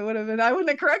 35. It would have been, I wouldn't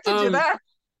have corrected you um, that.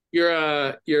 you're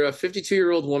a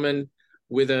 52-year-old woman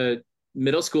with a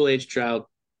middle school age child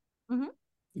Mhm.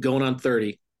 going on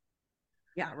 30,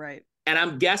 Yeah, right. and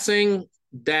I'm guessing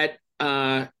that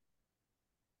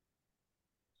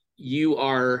you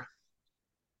are.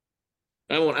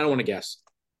 I don't want to guess.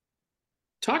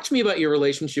 Talk to me about your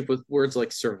relationship with words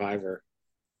like survivor.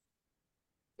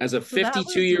 As a So that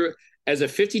 52 was year as a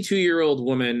 52-year-old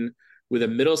woman with a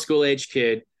middle school age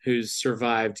kid who's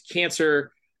survived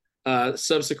cancer,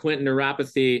 subsequent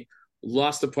neuropathy,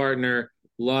 lost a partner,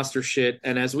 lost her shit,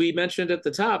 and as we mentioned at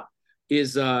the top,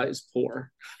 is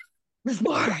poor.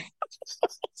 more.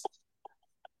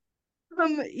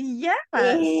 Yeah.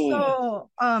 Oh. So,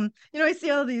 I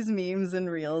see all these memes and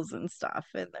reels and stuff,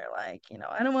 and they're like,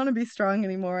 I don't want to be strong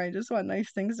anymore. I just want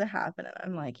nice things to happen. And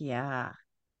I'm like, yeah,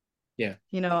 Yeah.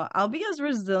 I'll be as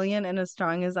resilient and as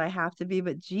strong as I have to be,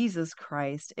 but Jesus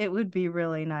Christ, it would be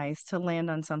really nice to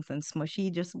land on something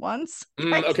smushy just once,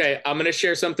 right? Okay, I'm going to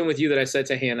share something with you that I said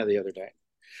to Hannah the other day.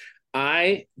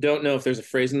 I don't know if there's a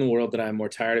phrase in the world that I'm more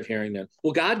tired of hearing than,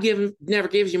 well, never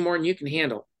gives you more than you can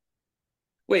handle.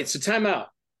 Wait, so time out.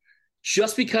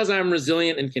 Just because I'm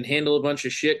resilient and can handle a bunch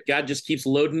of shit, God just keeps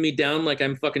loading me down like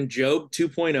I'm fucking Job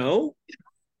 2.0?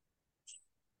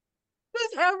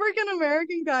 This African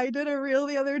American guy did a reel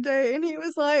the other day, and he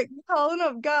was like calling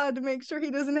up God to make sure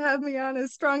he doesn't have me on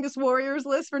his strongest warriors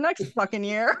list for next fucking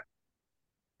year.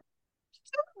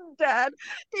 Dad,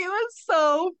 he was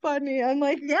so funny. I'm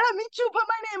like, yeah, me too. Put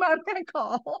my name on that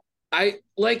call. I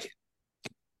like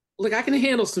I can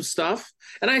handle some stuff,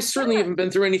 and I certainly Yeah. haven't been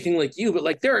through anything like you. But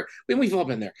like we've all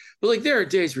been there. But like there are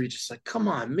days where you're just like, come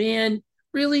on, man,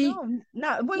 really? No,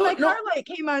 not when No, my car no. light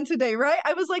came on today, right?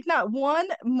 I was like, not one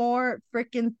more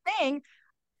freaking thing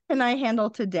can I handle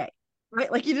today,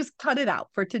 right? Like you just cut it out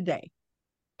for today.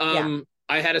 Yeah.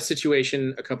 I had a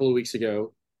situation a couple of weeks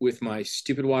ago with my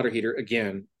stupid water heater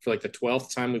again for like the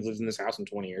 12th time we've lived in this house in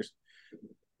 20 years.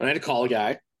 And I had to call a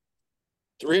guy,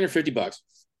 $350.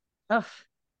 Ugh.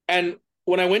 And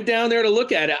when I went down there to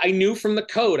look at it, I knew from the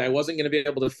code I wasn't going to be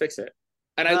able to fix it.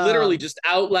 And I literally Um, just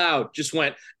out loud just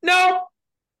went, no.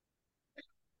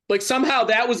 Like somehow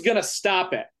that was going to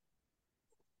stop it.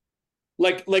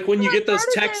 Like when you what get part those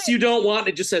of texts it? you don't want,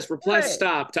 it just says reply Right.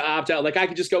 stop to opt out. Like I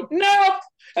could just go, no.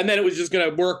 And then it was just going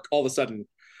to work all of a sudden.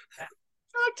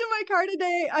 walked to my car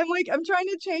today. I'm like, I'm trying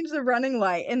to change the running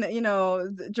light. And,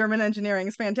 German engineering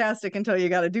is fantastic until you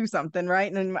got to do something, right?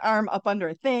 And then my arm up under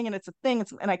a thing and it's a thing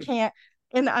and I can't.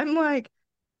 And I'm like,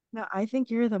 no, I think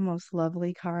you're the most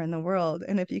lovely car in the world.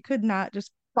 And if you could not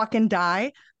just fucking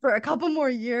die for a couple more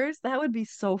years, that would be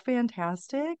so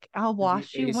fantastic. I'll The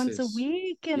wash you once a aces.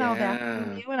 week and I'll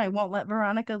vacuum Yeah. you and I won't let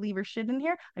Veronica leave her shit in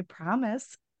here. I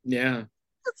promise. Yeah.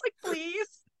 It's like, please.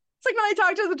 It's like when I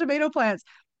talk to the tomato plants,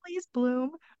 please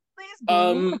bloom, please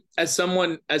bloom. As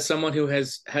someone who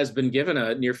has been given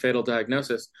a near fatal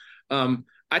diagnosis,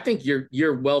 I think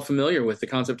you're well familiar with the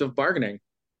concept of bargaining.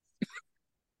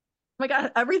 My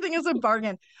God, everything is a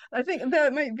bargain. I think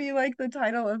that might be like the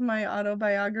title of my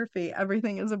autobiography.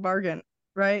 Everything is a bargain,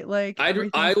 right? Like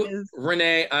everything is.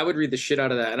 Renee, I would read the shit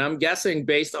out of that, and I'm guessing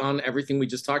based on everything we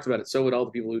just talked about it, so would all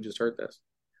the people who just heard this,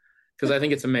 because I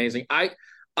think it's amazing.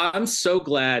 I'm so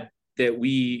glad that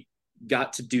we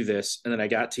got to do this, and that I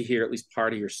got to hear at least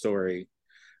part of your story,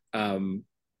 um,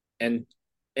 and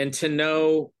to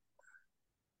know,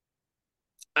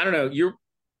 I don't know,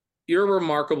 you're a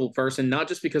remarkable person, not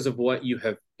just because of what you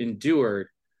have endured,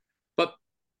 but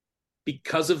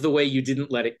because of the way you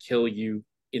didn't let it kill you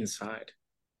inside.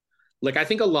 Like, I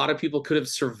think a lot of people could have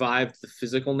survived the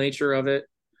physical nature of it,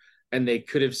 and they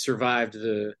could have survived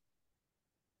the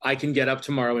I can get up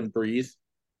tomorrow and breathe,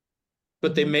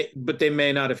 but Mhm. they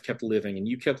may not have kept living, and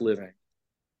you kept living.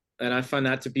 And I find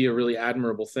that to be a really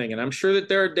admirable thing. And I'm sure that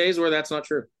there are days where that's not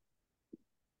true.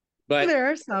 But There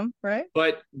are some, right?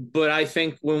 I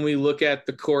think when we look at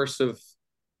the course of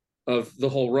the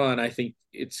whole run, I think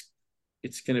it's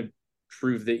going to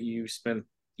prove that you spent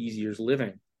these years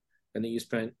living, and that you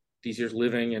spent these years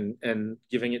living and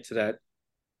giving it to that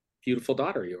beautiful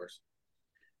daughter of yours.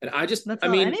 And That's I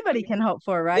all mean, anybody can hope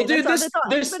for, well, right? dude, That's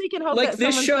all anybody can hope like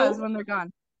that someone says when they're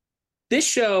gone. this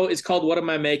show is called What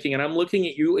Am I Making? And I'm looking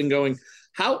at you and going,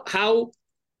 how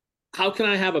can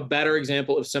I have a better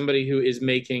example of somebody who is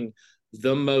making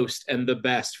the most and the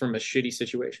best from a shitty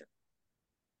situation?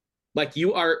 Like,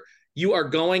 you are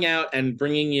going out and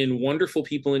bringing in wonderful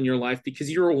people in your life because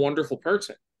you're a wonderful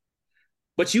person.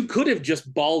 But you could have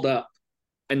just balled up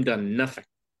and done nothing,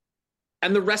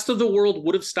 and the rest of the world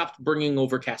would have stopped bringing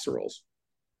over casseroles.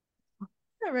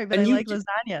 Yeah, right, but I And like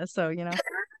lasagna, so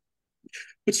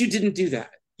but you didn't do that.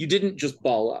 You didn't just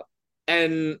ball up.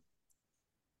 And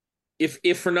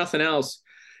if for nothing else,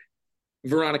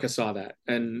 Veronica saw that,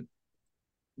 and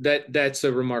that's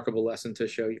a remarkable lesson to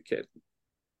show your kid.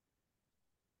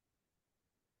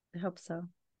 I hope so.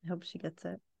 I hope she gets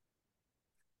it.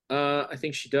 I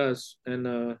think she does,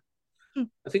 and Hmm.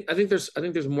 I think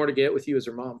there's more to get with you as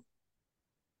her mom.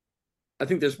 I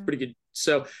think there's pretty good.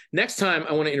 So next time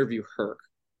I want to interview her,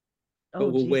 but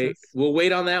Oh, Jesus. we'll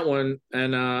wait on that one,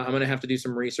 and I'm gonna have to do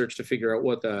some research to figure out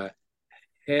what the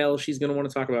hell she's gonna want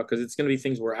to talk about, because it's gonna be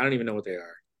things where I don't even know what they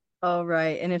are. Oh,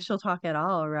 right. And if she'll talk at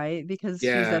all, right? Because she's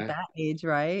at Yeah, that age,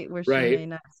 right? Where she right. may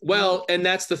not Well, speak. and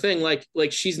that's the thing. Like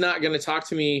she's not gonna talk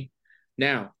to me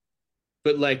now,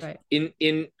 but like Right.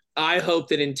 in I hope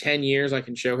that in 10 years I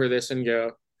can show her this and go,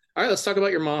 all right, let's talk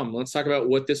about your mom. Let's talk about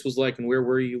what this was like and where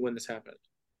were you when this happened.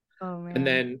 Oh, And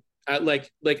man.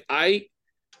 then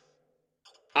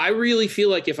I really feel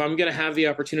like if I'm gonna have the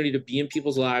opportunity to be in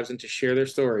people's lives and to share their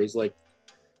stories, like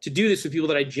to do this with people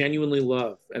that I genuinely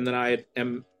love and that I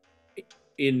am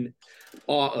in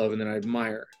awe of and that I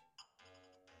admire.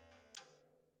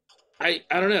 I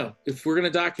don't know. If we're gonna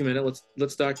document it,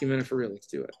 let's document it for real. Let's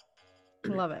do it.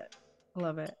 Love it.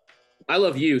 Love it. I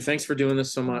love you. Thanks for doing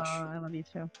this so Oh, much. I love you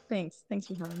too. Thanks. Thanks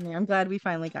for having me. I'm glad we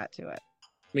finally got to it.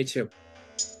 Me too.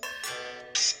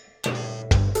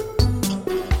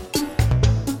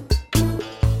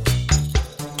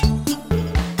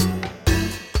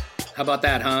 How about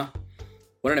that, huh?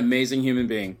 What an amazing human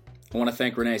being. I want to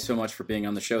thank Renee so much for being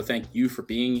on the show. Thank you for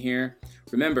being here.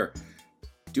 Remember,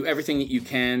 do everything that you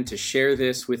can to share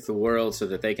this with the world so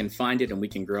that they can find it and we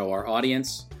can grow our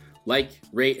audience. Like,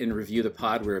 rate, and review the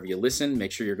pod wherever you listen.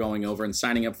 Make sure you're going over and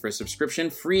signing up for a subscription,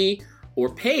 free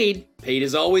or paid. Paid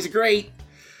is always great.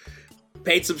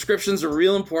 Paid subscriptions are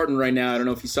real important right now. I don't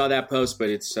know if you saw that post, but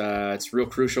it's real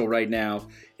crucial right now.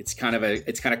 It's kind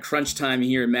of crunch time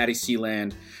here in Maddie C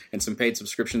land, and some paid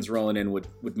subscriptions rolling in would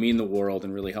mean the world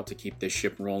and really help to keep this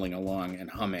ship rolling along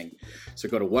and humming. So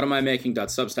go to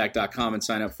whatamimaking.substack.com and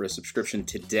sign up for a subscription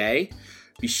today.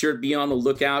 Be sure to be on the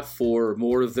lookout for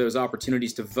more of those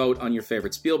opportunities to vote on your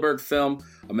favorite Spielberg film.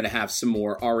 I'm going to have some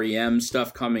more REM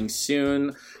stuff coming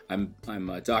soon. I'm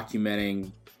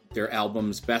documenting their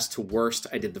albums best to worst.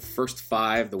 I did the first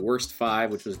 5, the worst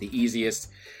 5, which was the easiest,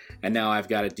 and now I've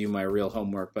got to do my real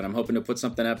homework. But I'm hoping to put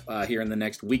something up here in the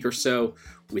next week or so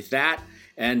with that.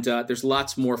 And there's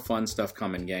lots more fun stuff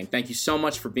coming, gang. Thank you so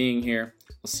much for being here.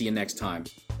 I'll see you next time.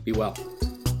 Be well.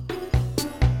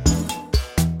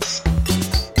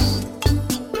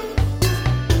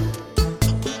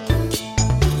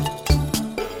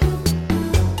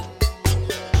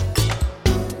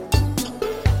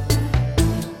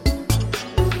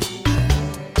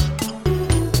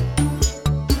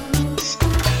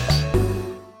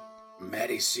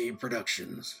 C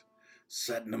Productions,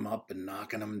 setting them up and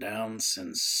knocking them down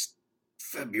since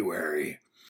February.